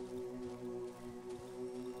 apparently.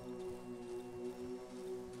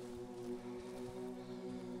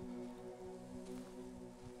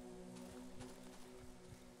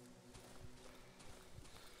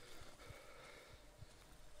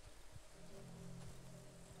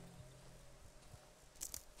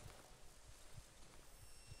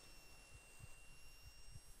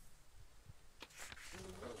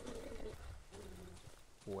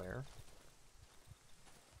 Where?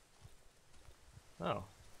 Oh,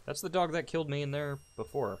 That's the dog that killed me in there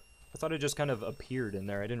before. I thought it just kind of appeared in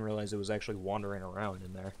there. I didn't realize it was actually wandering around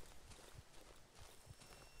in there.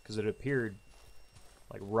 Because it appeared,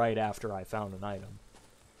 like, right after I found an item.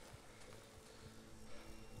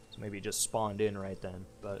 So maybe it just spawned in right then,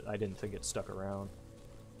 but I didn't think it stuck around.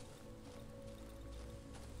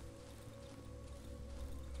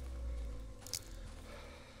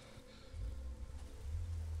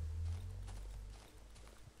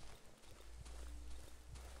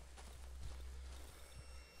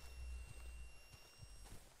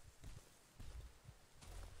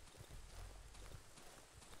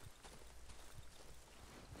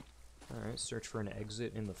 Alright, search for an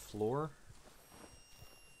exit in the floor.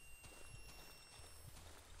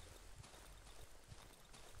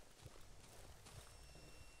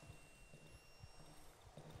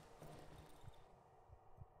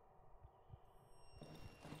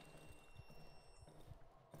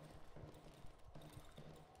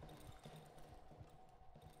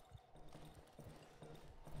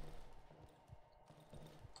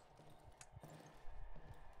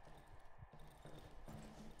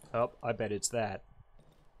 Oh, I bet it's that.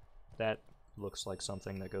 That looks like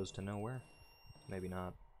something that goes to nowhere. Maybe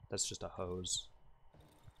not. That's just a hose.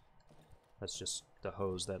 That's just the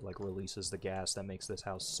hose that, like, releases the gas that makes this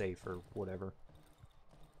house safe or whatever.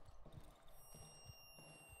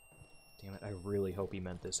 Damn it, I really hope he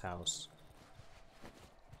meant this house.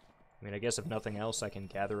 I mean, I guess if nothing else, I can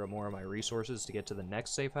gather up more of my resources to get to the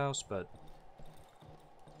next safe house, but...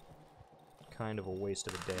 kind of a waste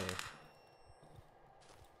of a day.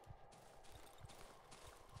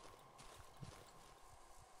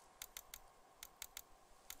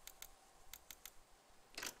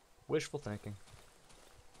 Wishful thinking.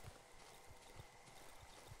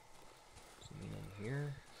 Something in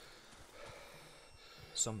here.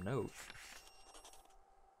 Some note.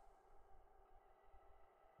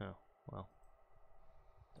 Oh, well.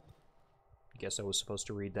 I guess I was supposed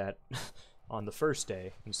to read that on the first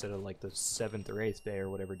day, instead of like the 7th or 8th day, or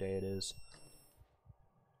whatever day it is.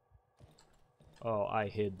 Oh, I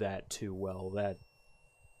hid that too well.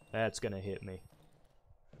 That's gonna hit me.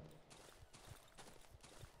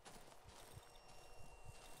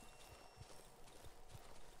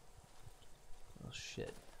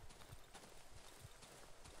 Shit.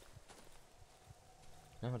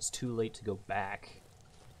 Now it's too late to go back.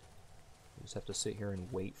 We just have to sit here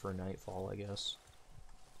and wait for nightfall, I guess.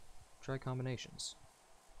 Try combinations.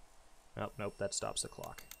 Nope, nope, that stops the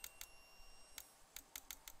clock.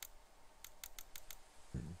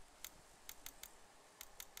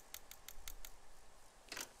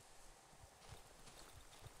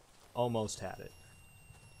 Almost had it.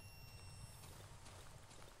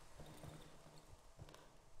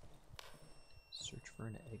 Search for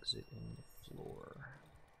an exit in the floor.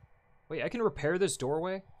 Wait, I can repair this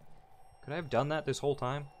doorway? Could I have done that this whole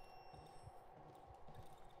time?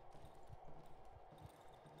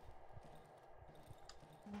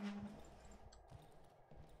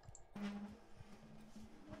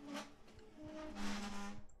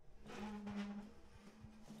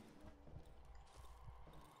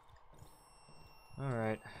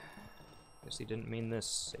 Alright. Guess he didn't mean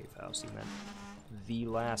this safe house, he meant the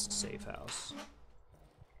last safe house.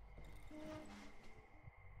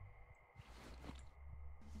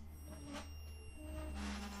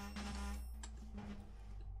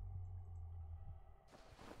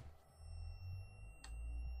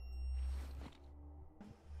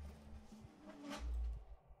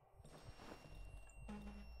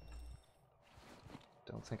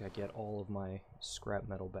 Don't think I get all of my scrap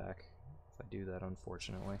metal back if I do that,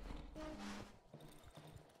 unfortunately.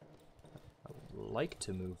 I would like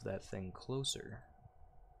to move that thing closer,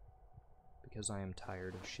 because I am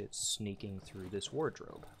tired of shit sneaking through this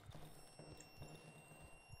wardrobe.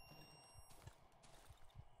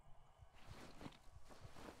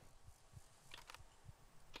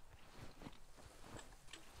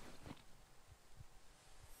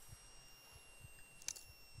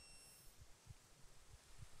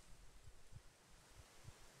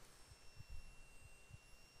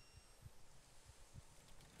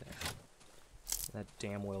 That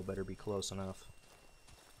damn well better be close enough.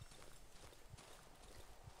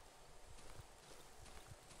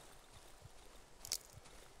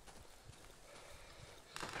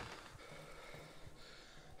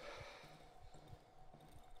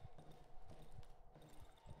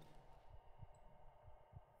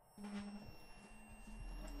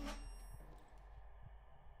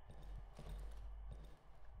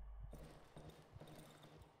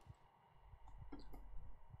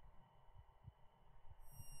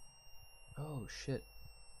 Oh, shit.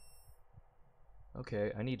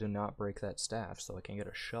 Okay, I need to not break that staff so I can get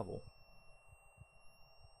a shovel.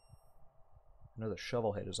 I know the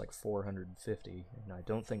shovel head is like 450, and I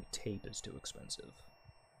don't think tape is too expensive.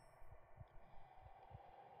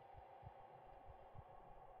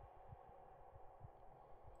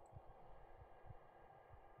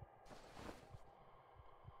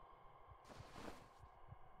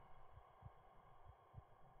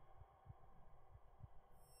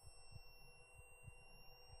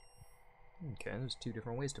 Okay, there's 2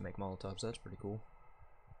 different ways to make Molotovs, that's pretty cool.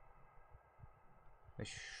 I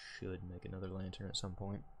should make another lantern at some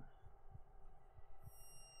point.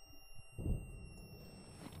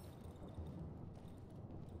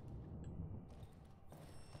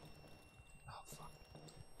 Oh, fuck.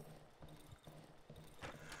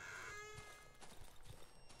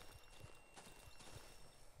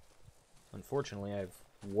 Unfortunately, I've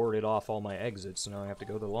warded off all my exits, so now I have to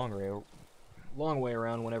go the long way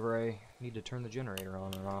around whenever I need to turn the generator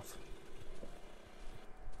on and off.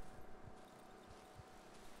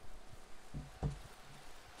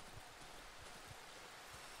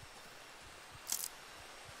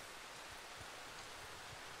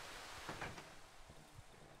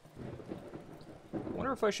 I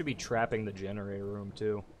wonder if I should be trapping the generator room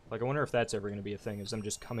too. Like, I wonder if that's ever going to be a thing, is them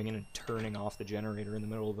just coming in and turning off the generator in the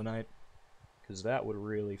middle of the night. Because that would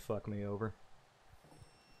really fuck me over.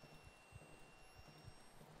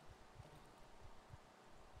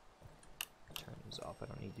 Turn these off, I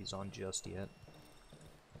don't need these on just yet.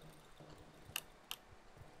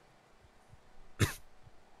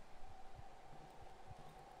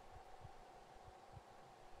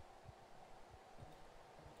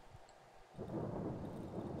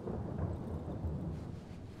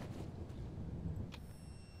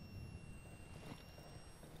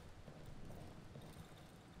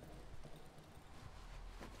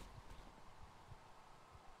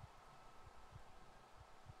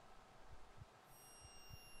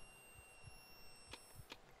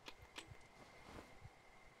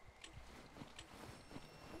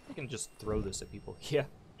 I can just throw this at people. Yeah,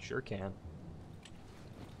 sure can.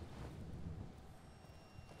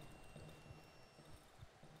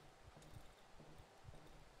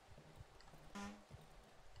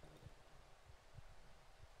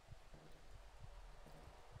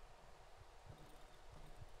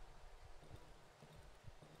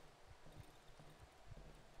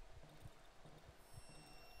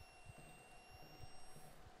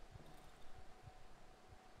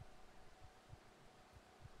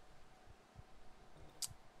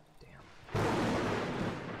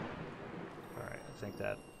 I think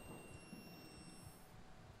that...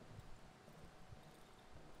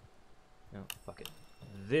 No, fuck it.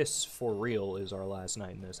 This, for real, is our last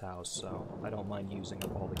night in this house, so I don't mind using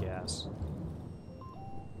up all the gas.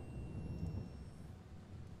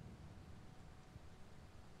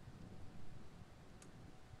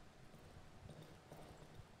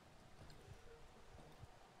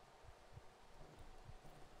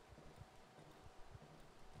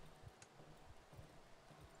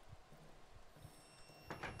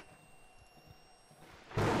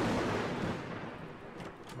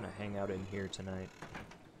 Hang out in here tonight.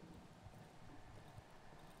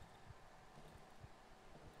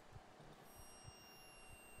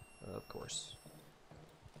 Of course.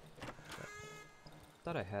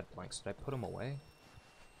 Thought I had planks. Did I put them away?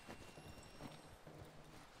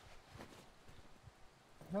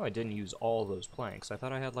 No, I didn't use all those planks. I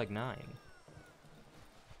thought I had like 9. Am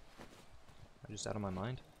I just out of my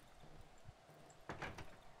mind?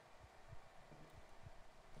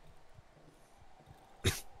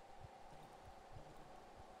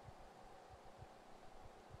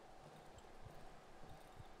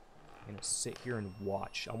 Sit here and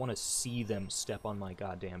watch. I want to see them step on my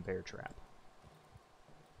goddamn bear trap.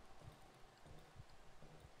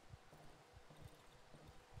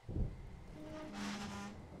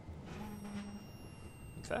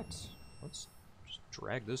 In fact, let's just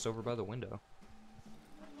drag this over by the window.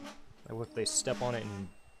 If they step on it and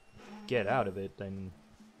get out of it, then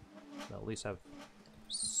they'll at least have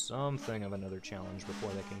something of another challenge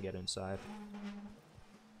before they can get inside.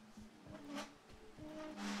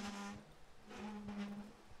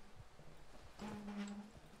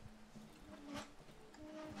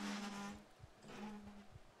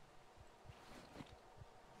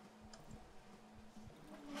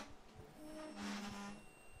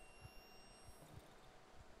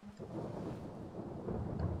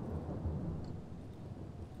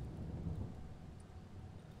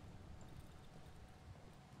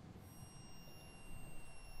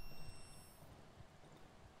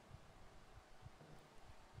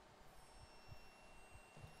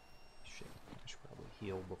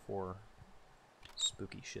 Heal before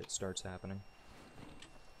spooky shit starts happening.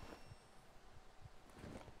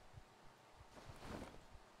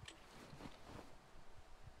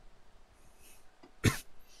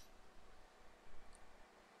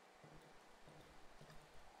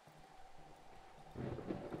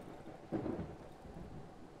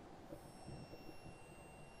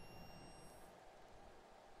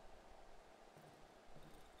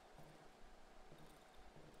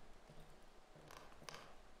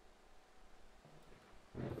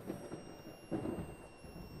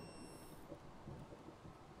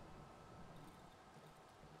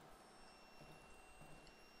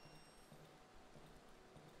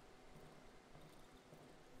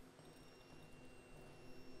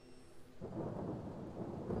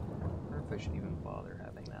 I should even bother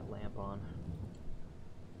having that lamp on.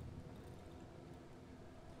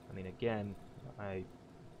 I mean, again, I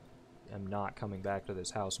am not coming back to this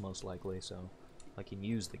house most likely, so I can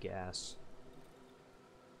use the gas.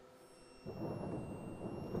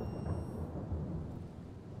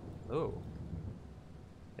 Oh.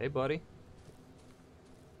 Hey, buddy.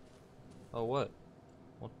 Oh, what?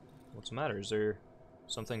 What's the matter? Is there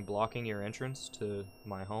something blocking your entrance to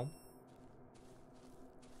my home?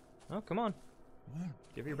 Oh, come on.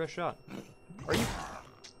 Give it your best shot. Are you?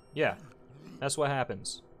 Yeah. That's what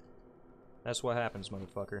happens. That's what happens,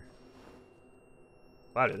 motherfucker.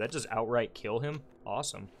 Wow, did that just outright kill him?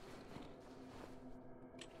 Awesome.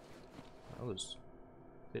 I was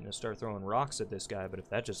fitting to start throwing rocks at this guy, but if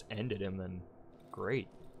that just ended him, then great.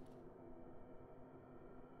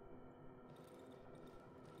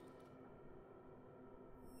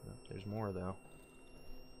 Oh, there's more, though.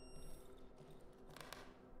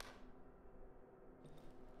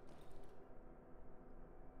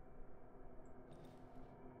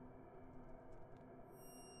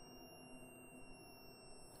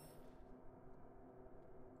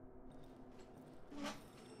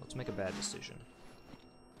 Let's make a bad decision.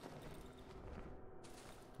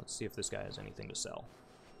 Let's see if this guy has anything to sell.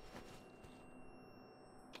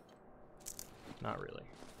 Not really.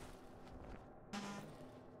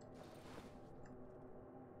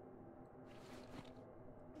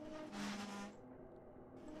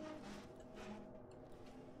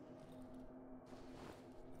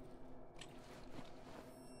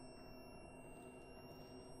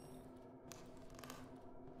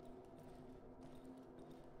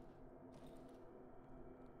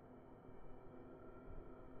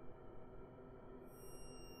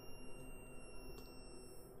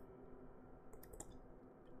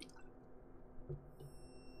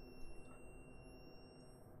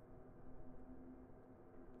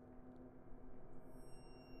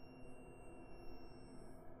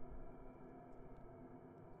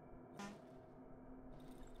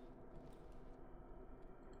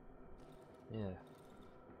 Yeah.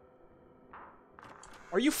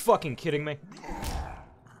 Are you fucking kidding me?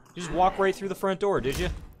 You just walk right through the front door, did you?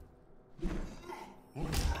 I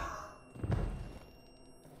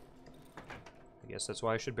guess that's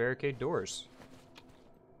why I should barricade doors.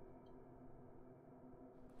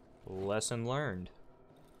 Lesson learned.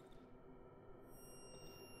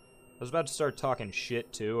 I was about to start talking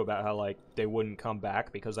shit, too, about how, like, they wouldn't come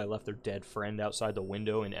back because I left their dead friend outside the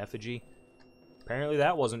window in effigy. Apparently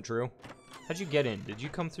that wasn't true. How'd you get in? Did you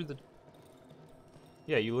come through the...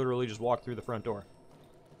 Yeah, you literally just walked through the front door.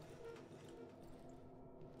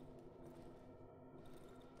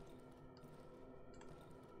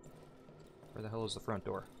 Where the hell is the front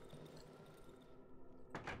door?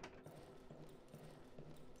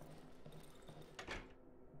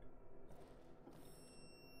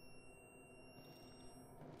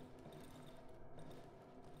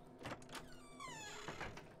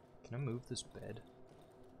 Can I move this bed?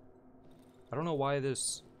 I don't know why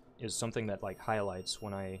this is something that, like, highlights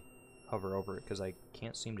when I hover over it, because I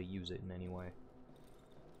can't seem to use it in any way.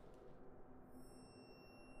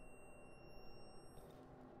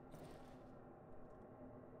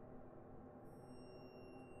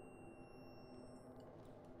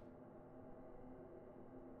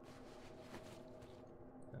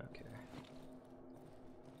 Okay.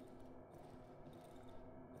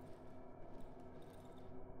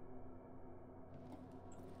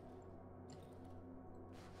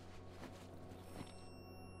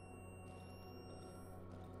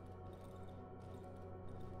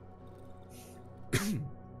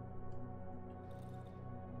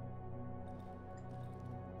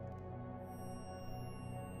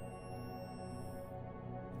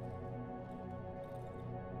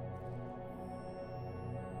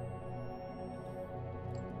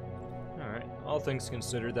 Alright, all things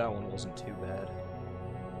considered, that one wasn't too bad.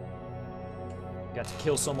 Got to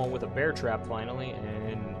kill someone with a bear trap finally,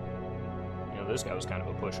 and, you know, this guy was kind of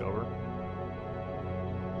a pushover.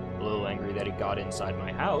 A little angry that he got inside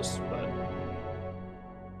my house, but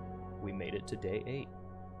we made it to day 8.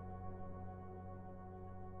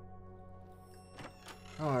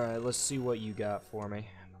 Alright, let's see what you got for me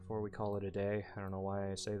before we call it a day. I don't know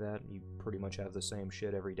why I say that. You pretty much have the same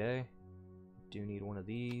shit every day. Do need one of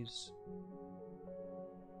these.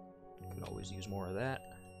 Could always use more of that.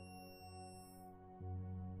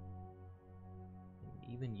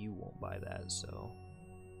 And even you won't buy that, so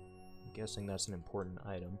I'm guessing that's an important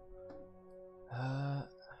item.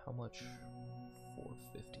 How much?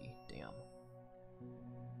 450. Damn.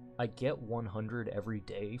 I get 100 every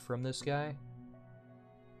day from this guy.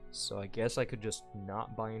 So I guess I could just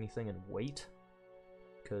not buy anything and wait.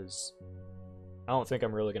 Because I don't think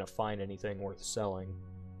I'm really going to find anything worth selling.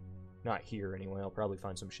 Not here, anyway. I'll probably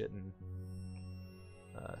find some shit in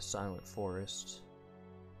Silent Forest.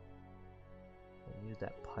 I needed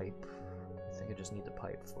that pipe. I think I just need the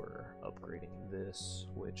pipe for upgrading this,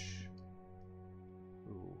 which...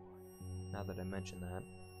 Ooh. Now that I mention that,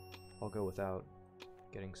 I'll go without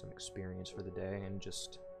getting some experience for the day and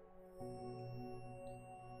just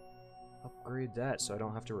upgrade that so I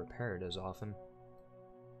don't have to repair it as often.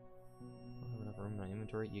 I don't have enough room in my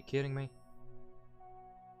inventory. You kidding me?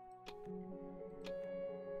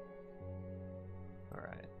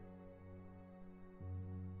 Alright.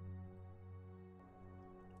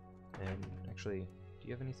 And actually, do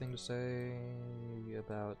you have anything to say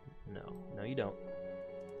about... No. No, you don't.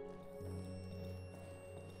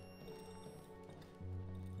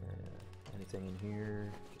 Anything in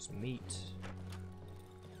here? Just meat.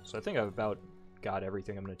 So I think I've about got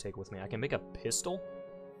everything I'm going to take with me. I can make a pistol?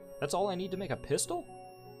 That's all I need to make a pistol?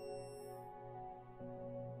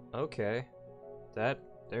 Okay.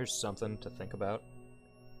 There's something to think about.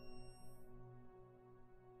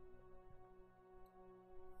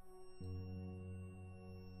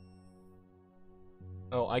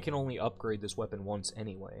 Oh, I can only upgrade this weapon once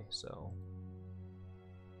anyway, so...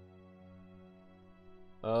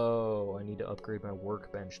 Oh, I need to upgrade my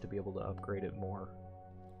workbench to be able to upgrade it more.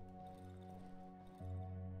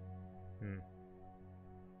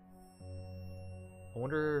 I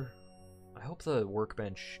wonder... I hope the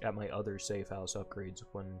workbench at my other safe house upgrades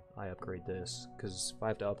when I upgrade this, because if I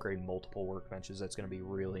have to upgrade multiple workbenches, that's going to be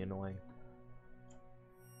really annoying.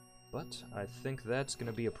 But I think that's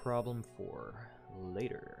going to be a problem for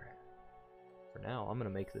later. For now, I'm going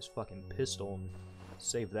to make this fucking pistol and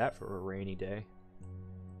save that for a rainy day.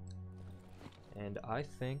 And I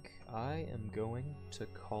think I am going to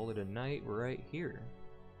call it a night right here.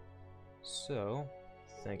 So,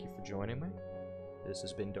 thank you for joining me. This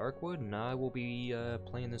has been Darkwood, and I will be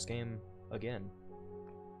playing this game again.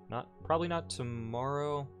 Probably not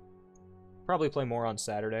tomorrow. Probably play more on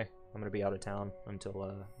Saturday. I'm gonna be out of town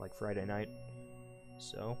until like Friday night.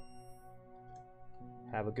 So,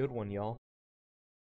 have a good one, y'all.